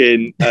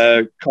fucking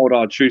Cold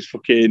Hard Truth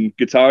fucking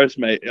guitarist,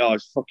 mate. Oh,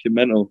 it's fucking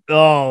mental.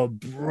 Oh,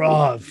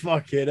 bro,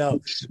 fucking hell!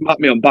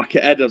 Smacked me on back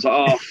of head. I was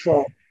like, oh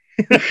fuck.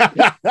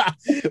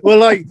 Well,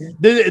 like,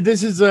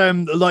 this is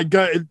like,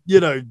 you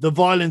know, the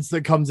violence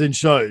that comes in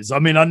shows. I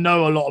mean, I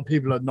know a lot of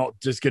people are not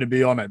just going to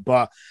be on it,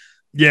 but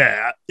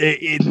yeah,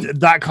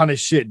 that kind of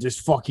shit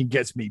just fucking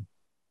gets me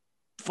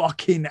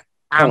fucking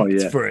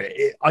amped for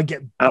it. I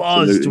get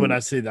buzzed when I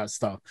see that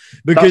stuff,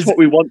 because that's what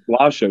we want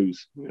for our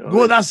shows. You know?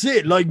 Well, that's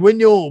it. Like, when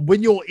you're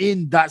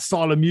in that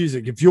style of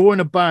music, if you're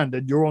in a band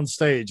and you're on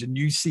stage and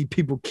you see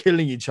people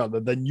killing each other,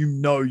 then you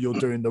know you're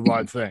doing the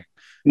right thing.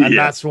 And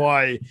that's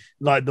why,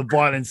 like, the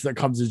violence that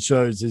comes in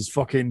shows is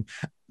fucking,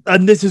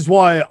 and this is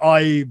why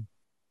I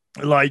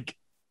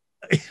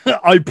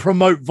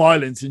promote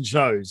violence in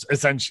shows,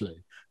 essentially.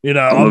 You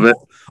know,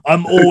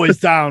 I'm always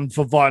down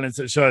for violence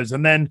at shows.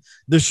 And then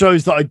the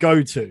shows that I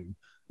go to,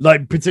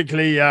 like,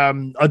 particularly, I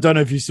don't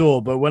know if you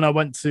saw, but when I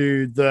went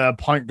to the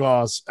Pint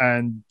Glass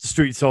and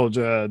Street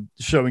Soldier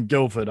show in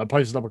Guildford, I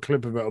posted up a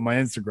clip of it on my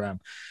Instagram.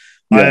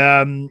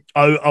 Yeah.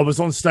 I was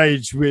on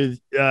stage with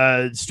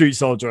Street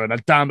Soldier, and I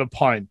downed a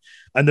pint,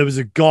 and there was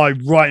a guy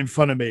right in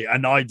front of me,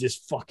 and I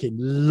just fucking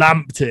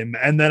lamped him,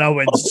 and then I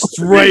went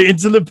straight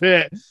into the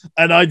pit,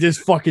 and I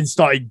just fucking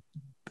started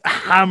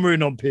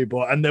hammering on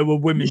people, and there were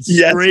women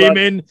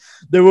screaming.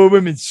 There were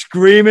women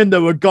screaming.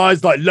 There were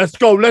guys like, let's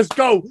go.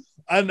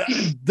 And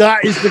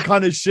that is the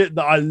kind of shit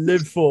that I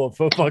live for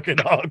fucking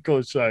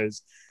hardcore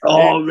shows.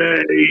 Oh,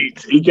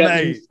 mate. He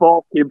gets me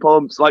fucking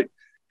pumps. Like,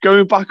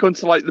 going back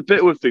onto, like, the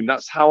Bitterwood thing,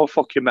 that's how I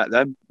fucking met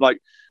them. Like,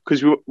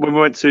 because when we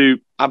went to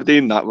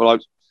Aberdeen, that's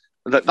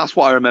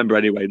what I remember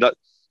anyway.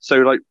 So,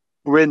 like,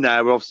 we're in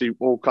there, we're obviously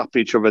all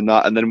clapping each other and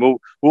that, and then we're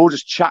all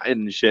just chatting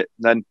and shit.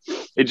 And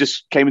then it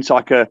just came into,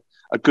 like, a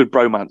good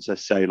bromance,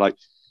 let's say. Like,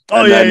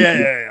 a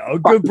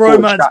good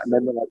bromance.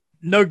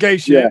 No gay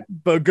shit,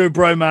 but a good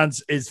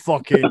bromance is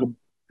fucking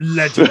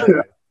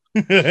legendary.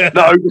 No,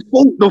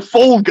 the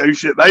full gay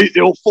shit, mate.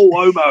 The full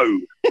homo.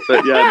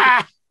 But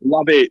yeah,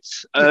 love it.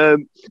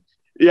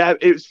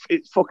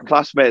 It's fucking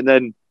class, mate. And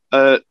then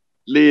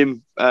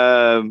Liam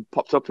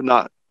popped up in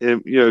that,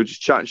 you know,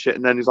 just chatting shit.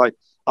 And then he's like,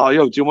 "Oh,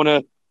 yo, do you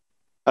want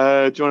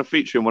to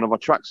feature in one of our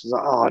tracks?" I was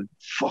like, "Oh,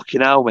 fucking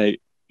hell,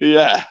 mate."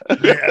 Yeah,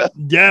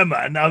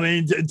 man. I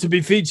mean, to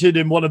be featured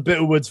in one of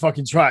Bitterwood's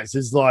fucking tracks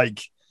is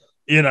like,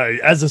 you know,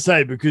 as I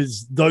say,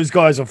 because those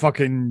guys are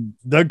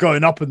they're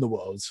going up in the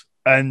world.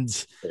 And,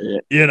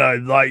 you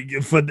know, like,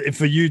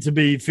 for you to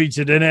be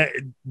featured in it,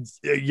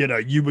 you know,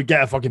 you would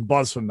get a fucking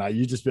buzz from that.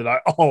 You'd just be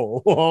like,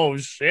 oh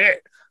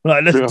shit.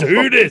 Like, let's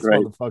do this,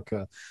 great.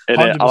 Motherfucker.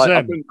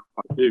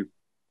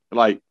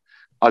 100%.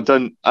 I've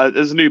done,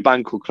 there's a new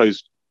band called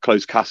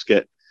Closed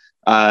Casket,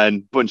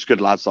 and a bunch of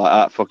good lads like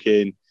that,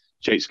 fucking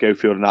Jake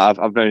Schofield and that.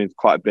 I've known him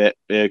quite a bit,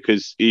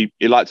 because he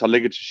liked our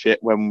ligature shit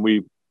when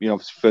we, you know,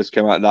 first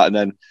came out of that, and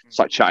then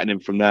started chatting him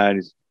from there, and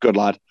he's a good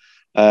lad.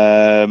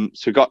 So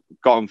got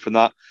him from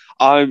that.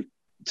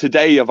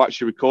 Today I've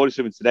actually recorded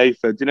something today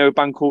do you know a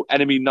band called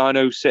Enemy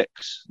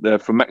 906? They're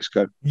from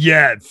Mexico.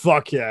 Yeah,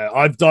 fuck yeah.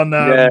 I've done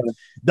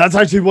that's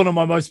actually one of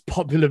my most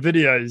popular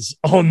videos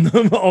on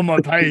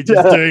my page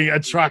is doing a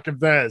track of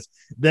theirs.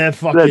 They're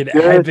fucking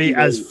heavy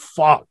as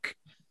fuck.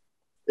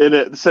 In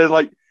it. So,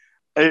 like,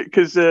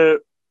 because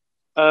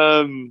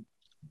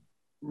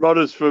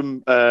Rodder's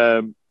from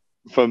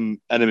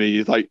Enemy,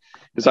 he's like,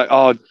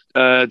 "Oh,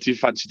 do you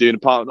fancy doing a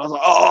part?" And I was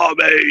like, "Oh,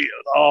 mate,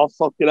 oh,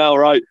 fucking hell,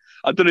 right."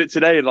 I've done it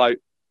today, and, like,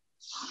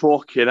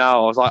 fucking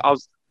hell. I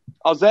was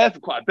there for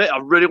quite a bit. I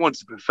really wanted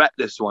to perfect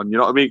this one, you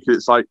know what I mean? Because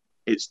it's like,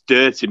 it's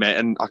dirty, mate,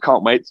 and I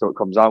can't wait till it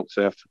comes out.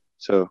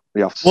 So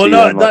we have to Well, see.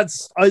 no,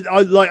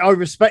 Then, like, I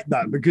respect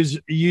that because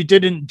you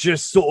didn't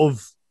just sort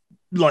of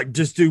like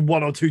just do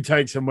one or two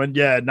takes and went,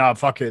 yeah, nah,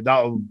 fuck it,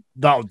 that'll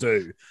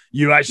do.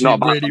 You actually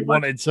really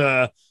wanted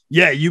to,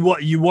 yeah, you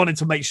wanted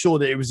to make sure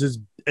that it was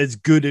as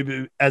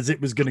good as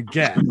it was going to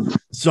get.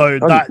 So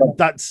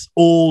that's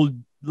all,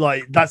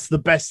 like, that's the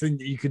best thing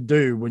that you can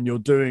do when you're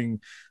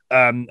doing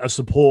a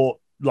support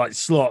like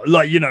slot,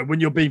 like, you know, when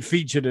you're being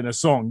featured in a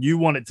song, you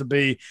want it to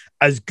be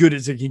as good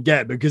as it can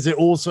get because it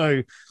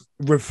also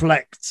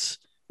reflects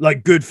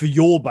like good for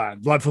your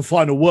band, like for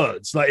Final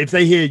Words. Like if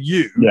they hear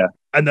you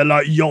and they're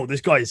like, yo,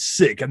 this guy is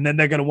sick, and then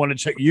they're gonna want to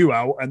check you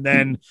out, and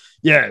then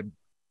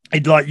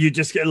it like you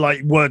just get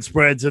like word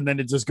spreads and then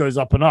it just goes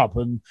up and up,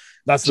 and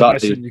that's the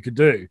best thing you could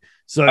do.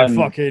 So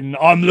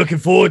I'm looking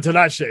forward to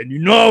that shit, and you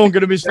know I'm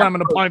gonna be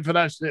slamming a pint for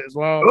that shit as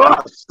well.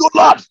 Good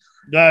lad.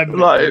 Like,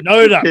 you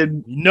know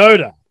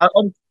that.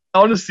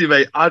 Honestly,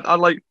 mate, I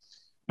like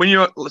when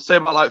you say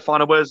about like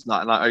Final Words and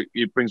that, and like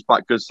it brings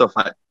back good stuff.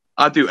 Like,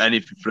 I do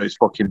anything for those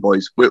fucking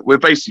boys. We're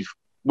basically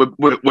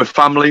we're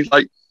family,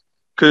 like,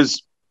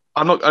 because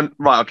I'm not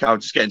right. Okay, I'll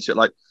just get into it.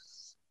 Like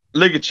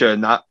ligature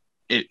and that,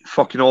 it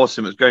fucking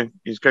awesome. It's going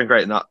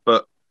great in that,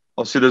 but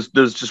obviously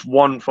there's just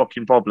one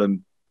fucking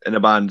problem in the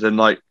band, and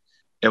like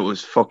it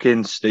was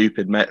fucking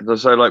stupid, mate.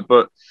 So like,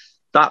 but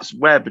that's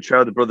where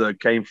Betrayal of the Brotherhood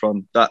came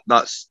from.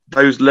 That's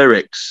those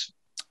lyrics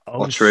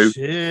are true.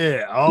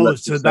 Shit. Oh,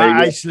 so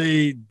that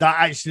actually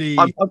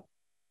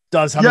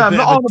does have a bit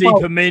of a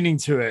deeper meaning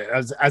to it,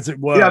 as it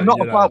were. Yeah, I'm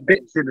not about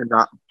bitching and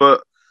that,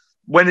 but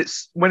when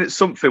it's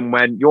something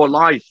when your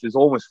life is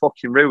almost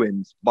fucking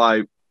ruined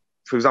by,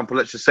 for example,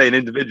 let's just say an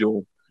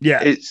individual.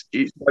 Yeah, it's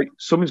like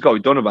something's got to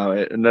be done about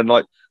it, and then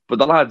like, but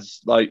the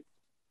lads, like,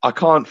 I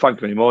can't thank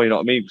them anymore. You know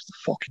what I mean? It's the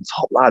fucking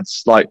top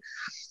lads, like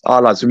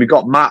our lads, and we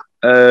got Matt.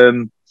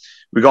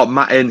 We got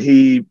Matt in.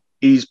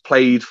 He's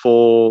played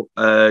for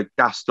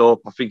Gassed Up.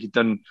 I think he's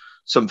done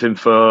something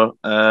for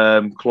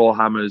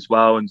Clawhammer as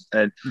well,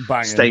 and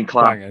Stained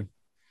Cloud.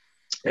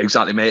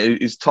 Exactly,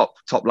 mate. He's top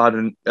lad,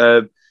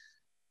 and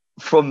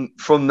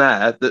from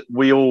there that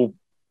we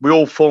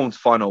all formed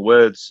Final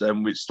Words,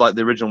 and it's like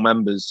the original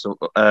members.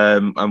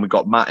 And we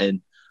got Matt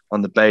in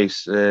on the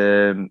bass,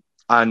 and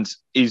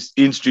he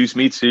introduced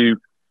me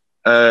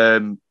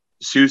to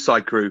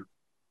Suicide Crew.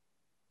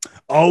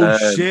 Oh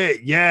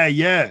shit!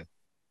 Yeah.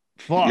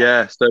 Fuck.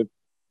 Yeah, so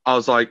I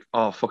was like,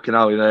 oh, fucking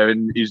hell, you know,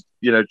 and he's,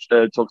 you know,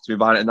 talking to me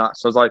about it and that.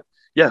 So I was like,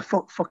 yeah,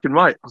 fucking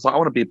right. I was like, I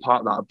want to be a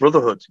part of that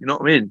brotherhood, you know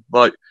what I mean?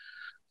 Like,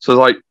 so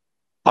like,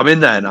 I'm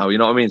in there now, you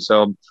know what I mean?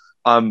 So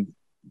I'm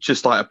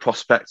just like a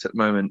prospect at the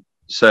moment.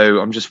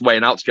 So I'm just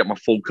waiting out to get my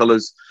full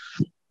colours.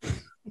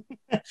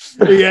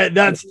 Yeah,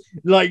 that's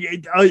like,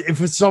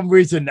 for some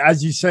reason,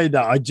 as you say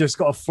that, I just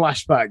got a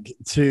flashback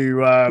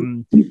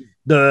to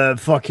the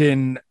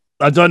fucking,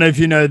 I don't know if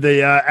you know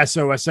the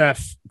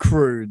SOSF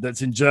crew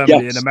that's in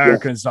Germany and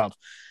America and stuff.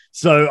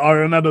 So I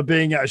remember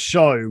being at a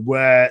show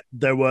where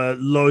there were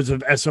loads of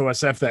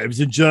SOSF there. It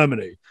was in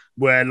Germany,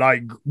 where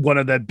like one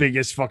of their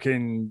biggest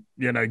fucking,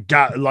 you know,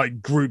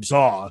 like groups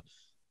are.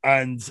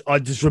 And I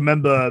just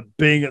remember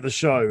being at the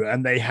show,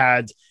 and they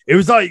had, it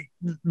was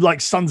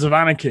like Sons of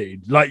Anarchy.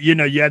 Like, you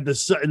know, you had the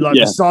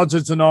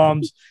sergeants in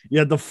arms, you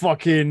had the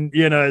fucking,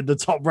 you know, the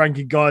top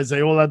ranking guys,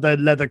 they all had their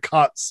leather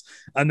cuts,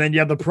 and then you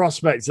had the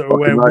prospects that were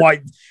wearing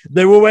white.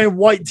 They were wearing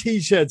white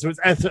t-shirts with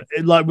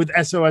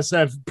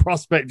SOSF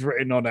prospect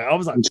written on it. I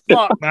was like,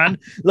 fuck, man,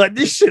 like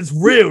this shit's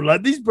real.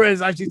 Like these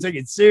brands actually take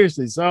it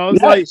seriously. So I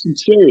was like, some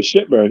serious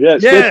shit, bro.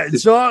 Yeah.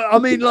 So I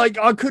mean, like,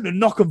 I couldn't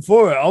knock them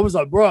for it. I was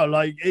like, bro,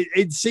 like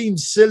it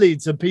seems silly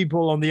to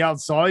people on the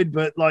outside,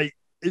 but like,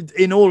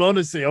 in all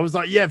honesty, I was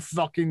like, yeah,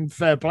 fucking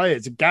fair play.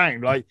 It's a gang.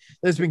 Like,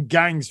 there's been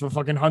gangs for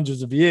fucking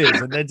hundreds of years,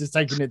 and they're just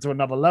taking it to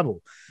another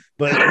level.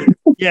 But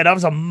yeah, that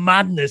was a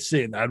madness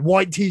seeing that.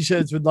 White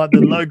t-shirts with like the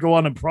logo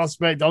on and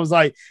prospect. I was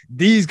like,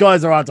 these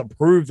guys are out to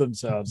prove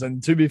themselves.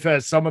 And to be fair,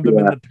 some of them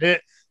in the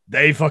pit,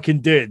 they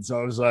fucking did.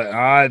 So I was like, all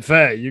right,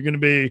 fair. You're going to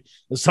be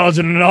a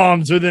sergeant at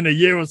arms within a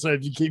year or so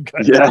if you keep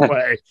going that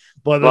way.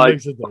 By the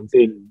looks of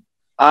things.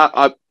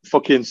 I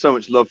fucking so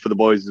much love for the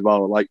boys as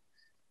well. Like,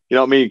 you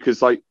know what I mean?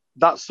 Because like,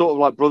 that's sort of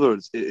like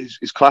brothers.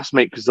 It's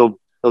classmate, because they'll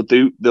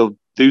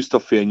do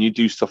stuff for you and you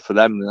do stuff for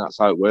them, and that's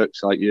how it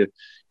works. Like, you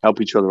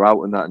help each other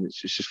out and that, and it's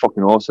just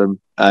fucking awesome.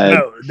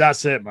 No,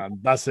 that's it, man.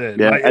 That's it.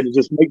 Yeah, like, and it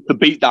just makes the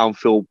Beatdown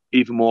feel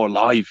even more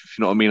alive. If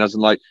you know what I mean, as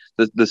in like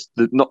the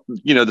not,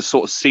 you know, the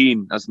sort of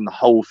scene, as in the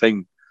whole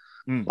thing.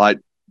 Like,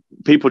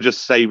 people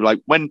just say,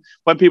 like, when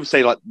people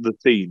say like the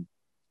scene,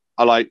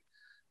 I like,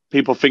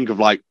 people think of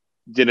like,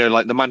 you know,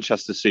 like the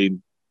Manchester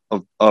scene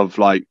of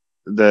like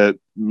the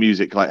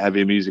music, like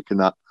heavier music and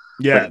that.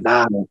 Yeah,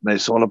 but nah,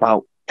 it's all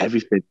about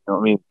everything. You know what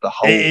I mean? The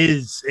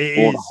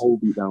whole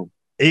Beatdown.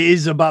 It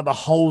is about the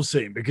whole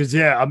scene, because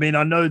I mean,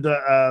 I know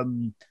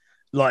that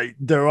like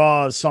there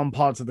are some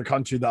parts of the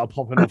country that are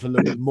popping off a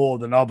little bit more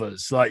than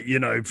others. Like, you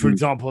know, for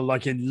example,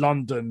 like in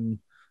London,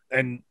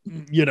 and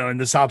you know, in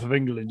the south of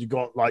England, you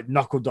got like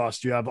Knuckle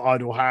Dust, you have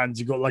Idle Hands,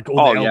 you got like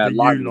all the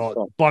LBU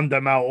lot, Bund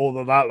Them Out, all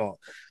of that lot,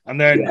 and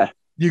then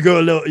you go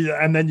a little,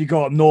 and then you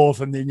go up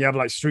north, and then you have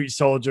like Street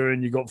Soldier,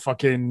 and you got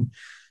fucking,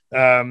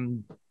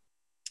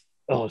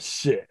 oh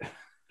shit.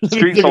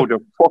 Street Soldier,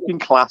 fucking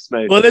class,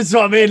 mate. Well, that's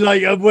what I mean.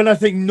 Like when I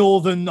think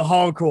northern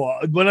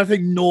hardcore, when I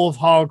think north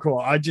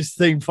hardcore, I just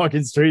think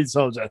fucking Street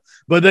Soldier.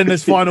 But then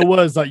there's final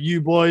words like you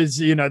boys,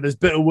 you know, there's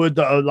Bitterwood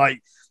that are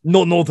like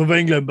not north of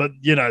England, but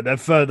you know, they're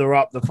further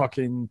up the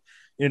fucking,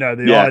 you know,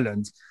 the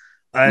island.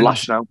 And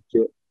lashing out,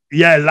 shit.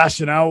 Yeah,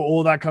 lashing out,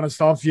 all that kind of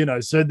stuff, you know.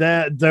 So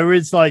there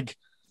is like,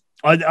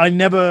 I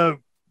never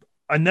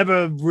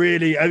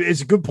really,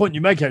 it's a good point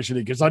you make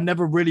actually, because I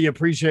never really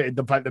appreciated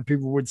the fact that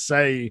people would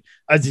say,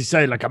 as you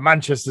say, like a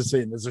Manchester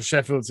scene, there's a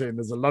Sheffield scene,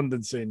 there's a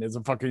London scene, there's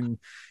a fucking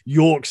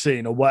York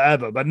scene or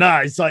whatever. But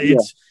nah, it's like,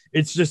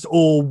 it's just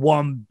all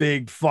one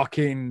big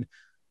fucking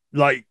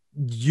like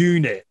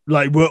unit.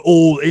 Like we're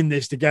all in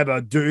this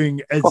together doing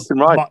as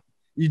right.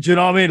 Do you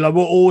know what I mean? Like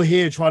we're all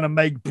here trying to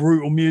make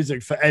brutal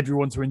music for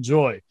everyone to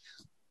enjoy.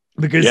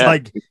 Because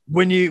like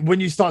when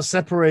you start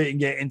separating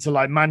it into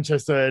like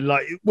Manchester,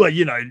 like, well,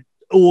 you know,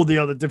 all the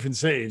other different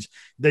cities,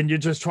 then you're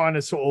just trying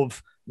to sort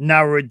of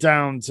narrow it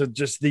down to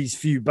just these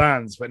few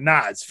bands. But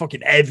nah, it's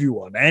fucking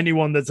everyone.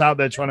 Anyone that's out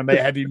there trying to make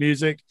heavy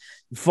music,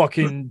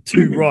 fucking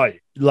too right.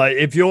 Like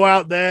if you're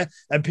out there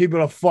and people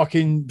are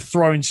fucking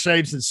throwing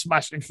shapes and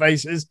smashing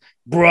faces,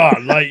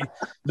 bruh, like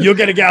you're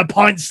gonna get a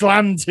pint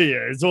slammed to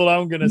you. It's all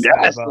I'm gonna say.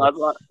 Yes, about.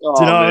 Like, do you know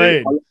what I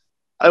mean?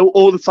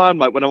 All the time,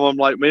 like when I'm on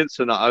like my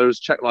Insta, I always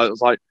check like,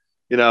 it's like,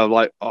 you know,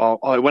 like,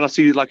 when I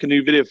see like a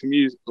new video from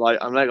you, like,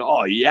 I'm like,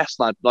 oh yes,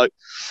 lad, like,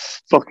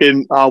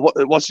 fucking,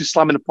 what's you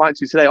slamming the pint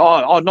to today?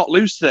 Oh, not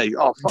loose today.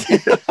 Oh, fucking.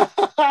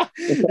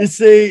 You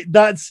see,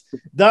 that.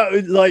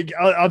 Like,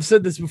 I've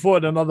said this before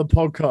in another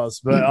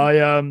podcast, but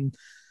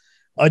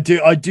I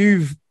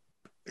do.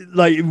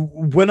 Like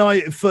when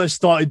I first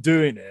started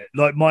doing it,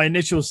 like my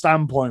initial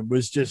standpoint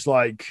was just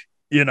like,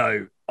 you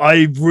know,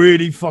 I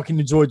really fucking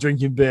enjoy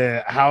drinking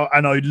beer.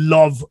 And I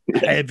love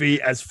heavy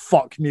as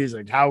fuck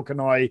music. How can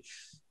I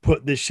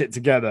put this shit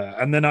together?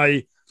 And then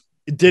I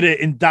did it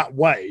in that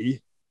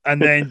way,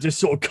 and then just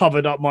sort of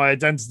covered up my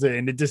identity,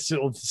 and it just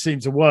sort of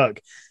seemed to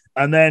work.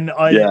 And then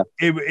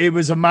it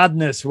was a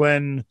madness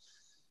when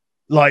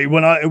I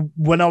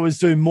was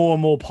doing more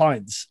and more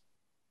pints,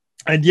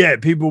 and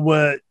people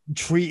were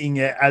treating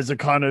it as a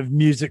kind of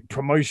music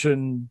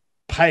promotion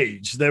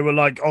page. They were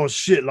like, oh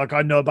shit, like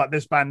I know about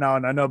this band now,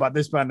 and I know about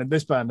this band and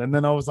this band. And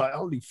then I was like,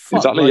 holy fuck.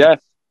 Exactly, like,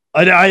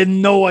 I had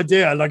no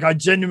idea. Like I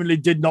genuinely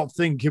did not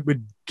think it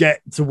would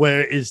get to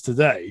where it is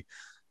today.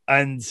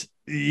 And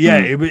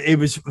it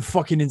was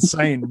fucking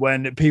insane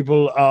when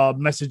people are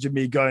messaging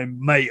me going,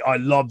 mate, I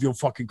love your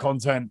fucking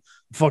content,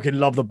 fucking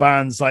love the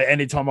bands. Like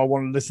anytime I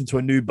want to listen to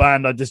a new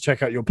band, I just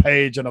check out your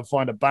page and I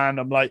find a band.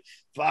 I'm like,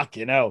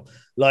 fucking hell.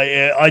 Like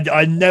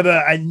I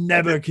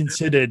never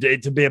considered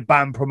it to be a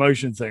band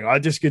promotion thing. I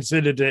just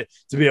considered it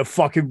to be a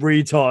fucking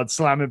retard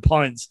slamming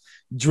pints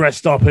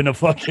dressed up in a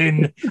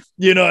fucking,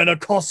 you know, in a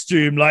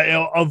costume, like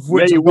of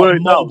which I've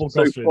got multiple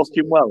costumes. So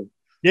fucking well.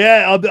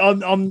 Yeah,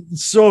 I'm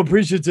so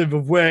appreciative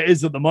of where it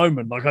is at the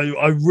moment. Like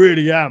I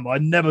really am. I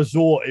never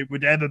thought it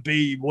would ever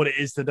be what it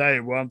is today,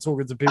 where I'm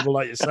talking to people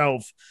like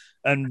yourself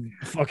and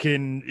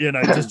fucking, you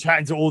know, just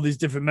chatting to all these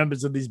different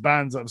members of these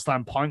bands that I'm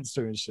slam pints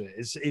to and shit.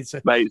 It's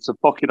a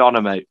fucking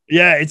honor, mate.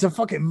 Yeah, it's a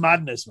fucking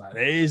madness, man.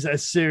 It is a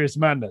serious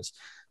madness.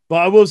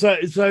 But I will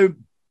say, so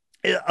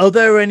are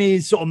there any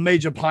sort of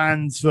major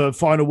plans for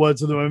final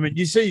words at the moment?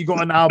 You say you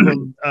got an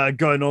album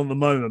going on at the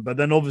moment, but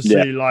then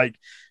obviously like,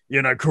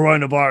 you know,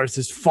 coronavirus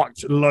has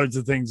fucked loads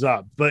of things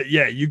up. But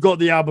yeah, you got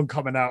the album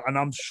coming out, and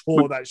I'm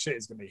sure that shit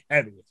is going to be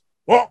heavy.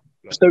 What?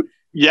 So,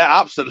 yeah,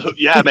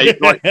 absolutely. Yeah,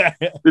 mate. Like,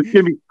 it's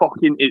going to be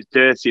fucking, it's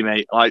dirty,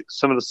 mate. Like,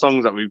 some of the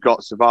songs that we've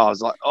got so far, I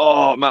was like,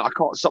 oh, man, I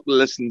can't stop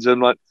listening to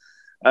them. Like,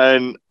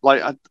 and,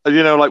 like,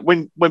 you know, like,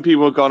 when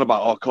people are going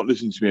about, oh, I can't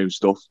listen to me own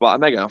stuff, but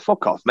I'm like, oh,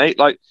 fuck off, mate.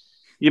 Like,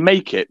 you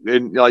make it,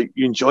 and, like,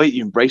 you enjoy it,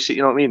 you embrace it,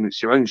 you know what I mean?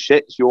 It's your own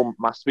shit, it's your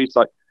masterpiece.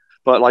 Like,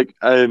 but, like,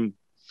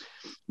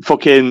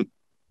 fucking...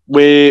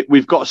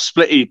 We've got a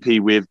split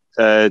EP with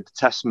the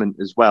Testament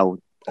as well.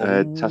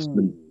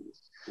 Testament.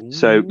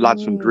 So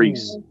lads from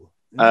Greece.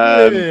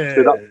 So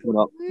that's coming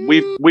up.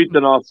 We've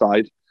done our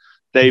side.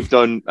 They've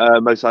done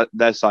most of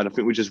their side. I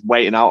think we're just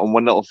waiting out on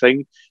one little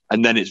thing,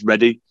 and then it's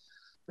ready.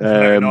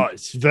 Very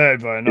nice. Very,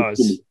 very nice.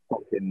 It's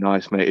fucking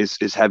nice, mate.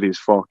 It's heavy as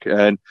fuck.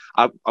 And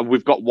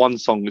we've got one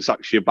song that's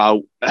actually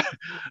about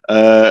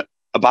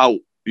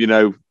you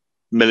know,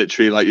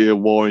 military, like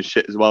war and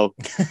shit as well.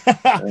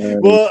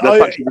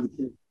 Well,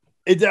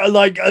 it's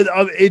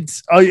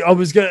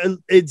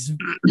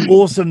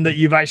awesome that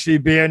you've actually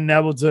been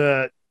able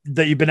to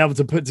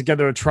put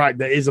together a track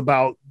that is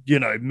about, you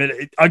know,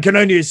 I can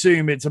only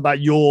assume it's about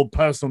your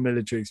personal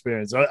military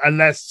experience,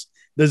 unless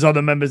there's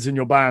other members in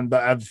your band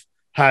that have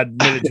had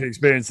military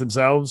experience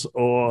themselves,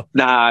 or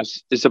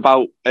it's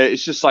about,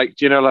 it's just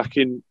like, you know, like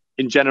in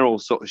general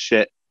sort of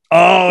shit.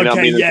 Oh, you know okay,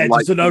 I mean? Yeah,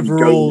 like, just an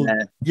overall,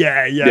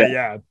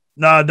 yeah.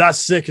 No, that's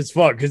sick as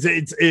fuck because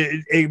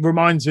it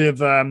reminds me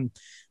of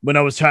when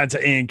I was chatting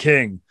to Ian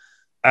King,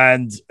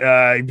 and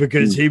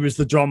because he was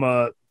the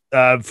drummer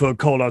for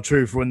Cold Hard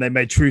Truth when they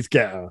made Truth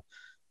Getter,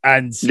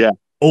 and Yeah.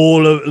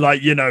 all of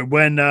like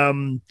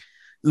when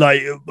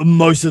like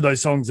most of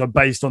those songs are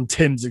based on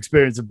Tim's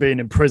experience of being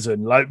in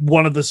prison. Like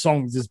one of the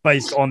songs is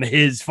based on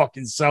his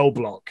fucking cell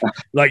block,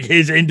 like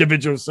his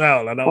individual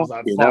cell. And I was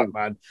like, fuck,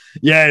 man.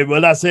 Yeah,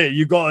 well, that's it.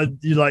 You gotta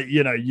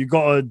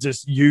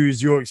just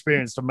use your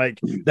experience to make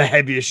the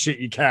heaviest shit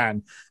you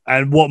can.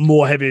 And what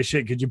more heaviest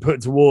shit could you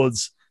put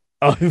towards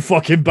a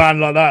fucking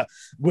band like that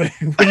when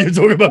you're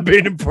talking about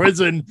being in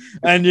prison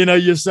and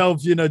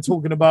yourself,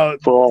 talking about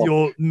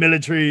your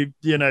military,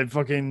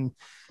 fucking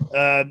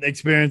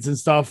experience and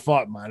stuff.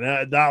 Fuck,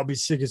 man, that'll be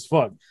sick as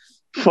fuck.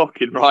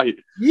 Fucking right.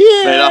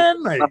 Yeah,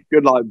 mate. That's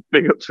good. Like,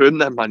 big up to him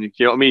then, man. You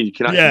know what I mean? You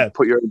can actually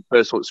put your own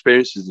personal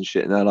experiences and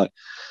shit in there. Like,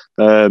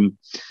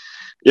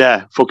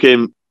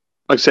 fucking,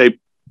 like I say,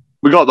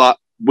 we got that.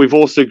 We've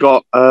also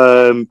got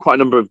quite a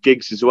number of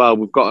gigs as well.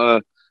 We've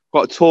got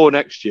a tour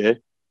next year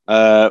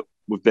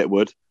with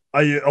Bitwood.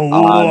 Are you?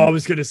 I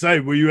was going to say,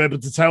 were you able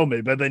to tell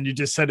me? But then you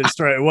just said it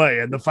straight away.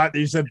 And the fact that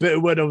you said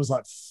Bitterwood, I was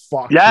like,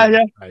 "Fuck."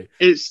 Yeah. Mate.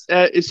 It's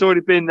already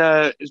been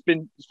it's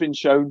been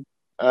shown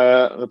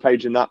on the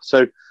page and that.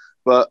 So,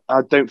 but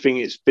I don't think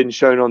it's been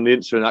shown on the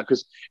Insta and that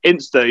because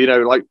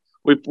Insta, like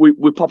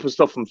we pop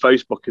stuff on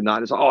Facebook and that.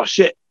 And it's like, oh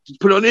shit,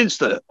 put it on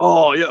Insta.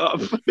 Oh yeah.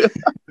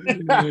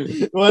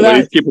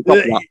 Well, keep it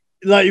that.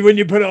 Like when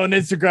you put it on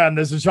Instagram,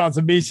 there's a chance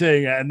of me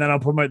seeing it, and then I'll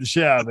promote the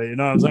shit out of it. You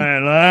know what I'm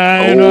saying?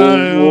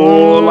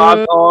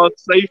 Like,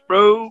 safe,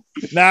 bro.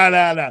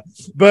 Nah.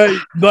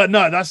 But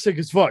no, that's sick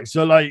as fuck.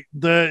 So like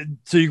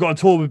so you got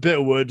a tour with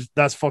Bitterwood.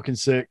 That's fucking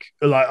sick.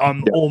 Like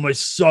I'm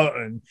almost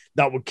certain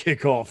that will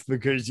kick off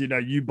because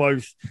you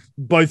both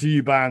of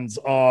you bands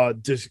are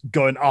just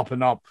going up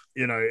and up,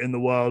 in the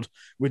world,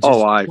 which is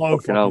so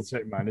fucking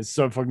sick, man. It's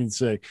so fucking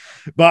sick.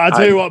 But I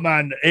tell you what,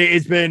 man,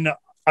 it's been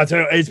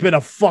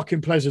a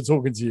fucking pleasure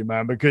talking to you,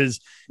 man, because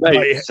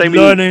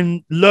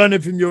learning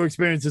from your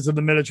experiences in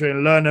the military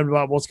and learning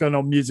about what's going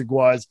on music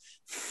wise,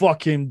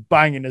 fucking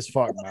banging as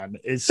fuck, man.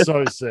 It's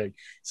so sick.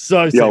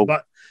 So sick.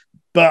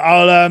 But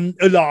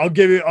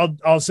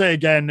I'll say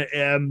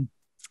again,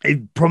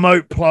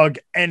 promote, plug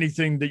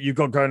anything that you've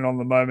got going on at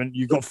the moment.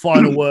 You've got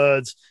final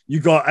words, you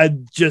got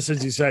just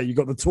as you say, you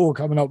got the tour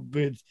coming up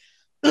with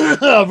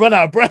I've run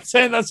out of breath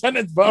saying that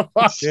sentence, but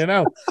fuck,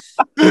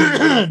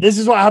 this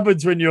is what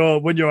happens when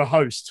you're a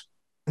host.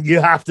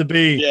 You have to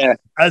be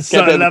a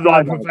certain level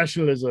of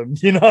professionalism.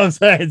 You know what I'm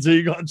saying? So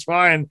you got to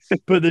try and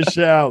put this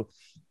shit out.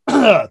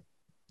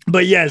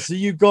 But yeah, so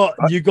you got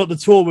the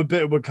tour with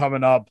Bitterwood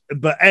coming up.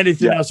 But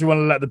anything else you want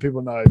to let the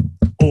people know?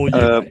 We've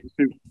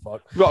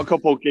got a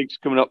couple of gigs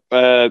coming up.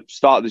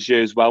 Start of this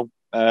year as well.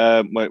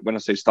 When I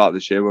say start of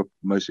this year, we're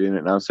mostly in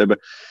it now. So,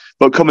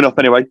 but coming up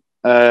anyway.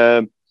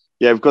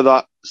 We've got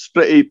that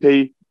split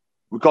EP.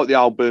 We've got the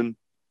album.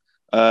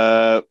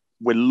 We're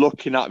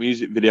looking at a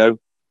music video.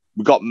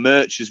 We've got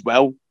merch as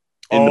well.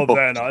 In the book,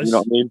 very nice. You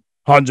know what I mean?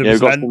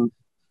 100%.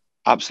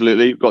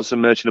 Absolutely. We've got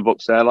some merch in the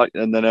books there.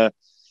 And then,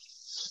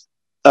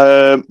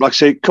 like I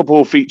say, a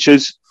couple of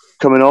features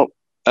coming up.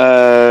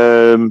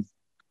 And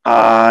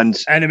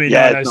Enemy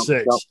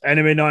 906.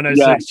 Enemy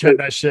 906. Check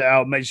that shit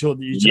out. Make sure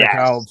that you check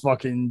out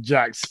fucking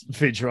Jack's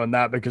feature on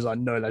that because I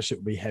know that shit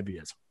will be heavy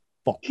as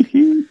fuck.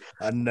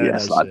 I know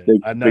that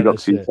shit. I know that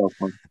shit. Yourself,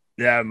 man.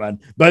 Yeah, man.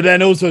 But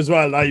then also as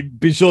well, like,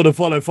 be sure to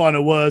follow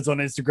Final Words on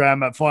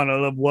Instagram at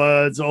Final of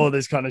Words, all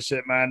this kind of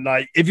shit, man.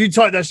 Like, if you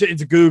type that shit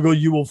into Google,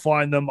 you will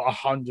find them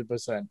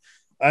 100%.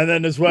 And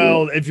then as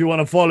well, if you want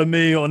to follow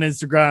me on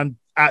Instagram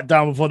at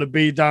Down Before the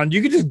Beatdown,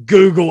 you can just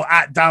Google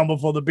at Down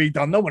Before the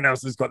Beatdown. No one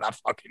else has got that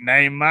fucking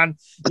name, man.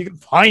 You can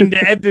find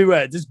it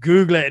everywhere. Just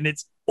Google it and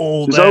it's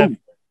all there.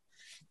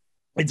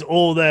 It's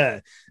all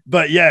there.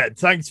 But yeah,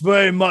 thanks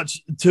very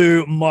much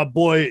to my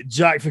boy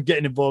Jack for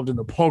getting involved in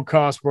the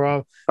podcast,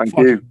 bro. Thank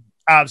you.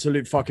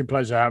 Absolute fucking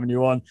pleasure having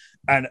you on.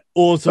 And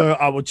also,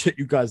 I will check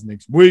you guys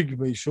next week.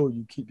 Make sure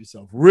you keep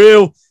yourself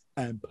real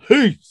and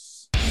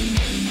peace.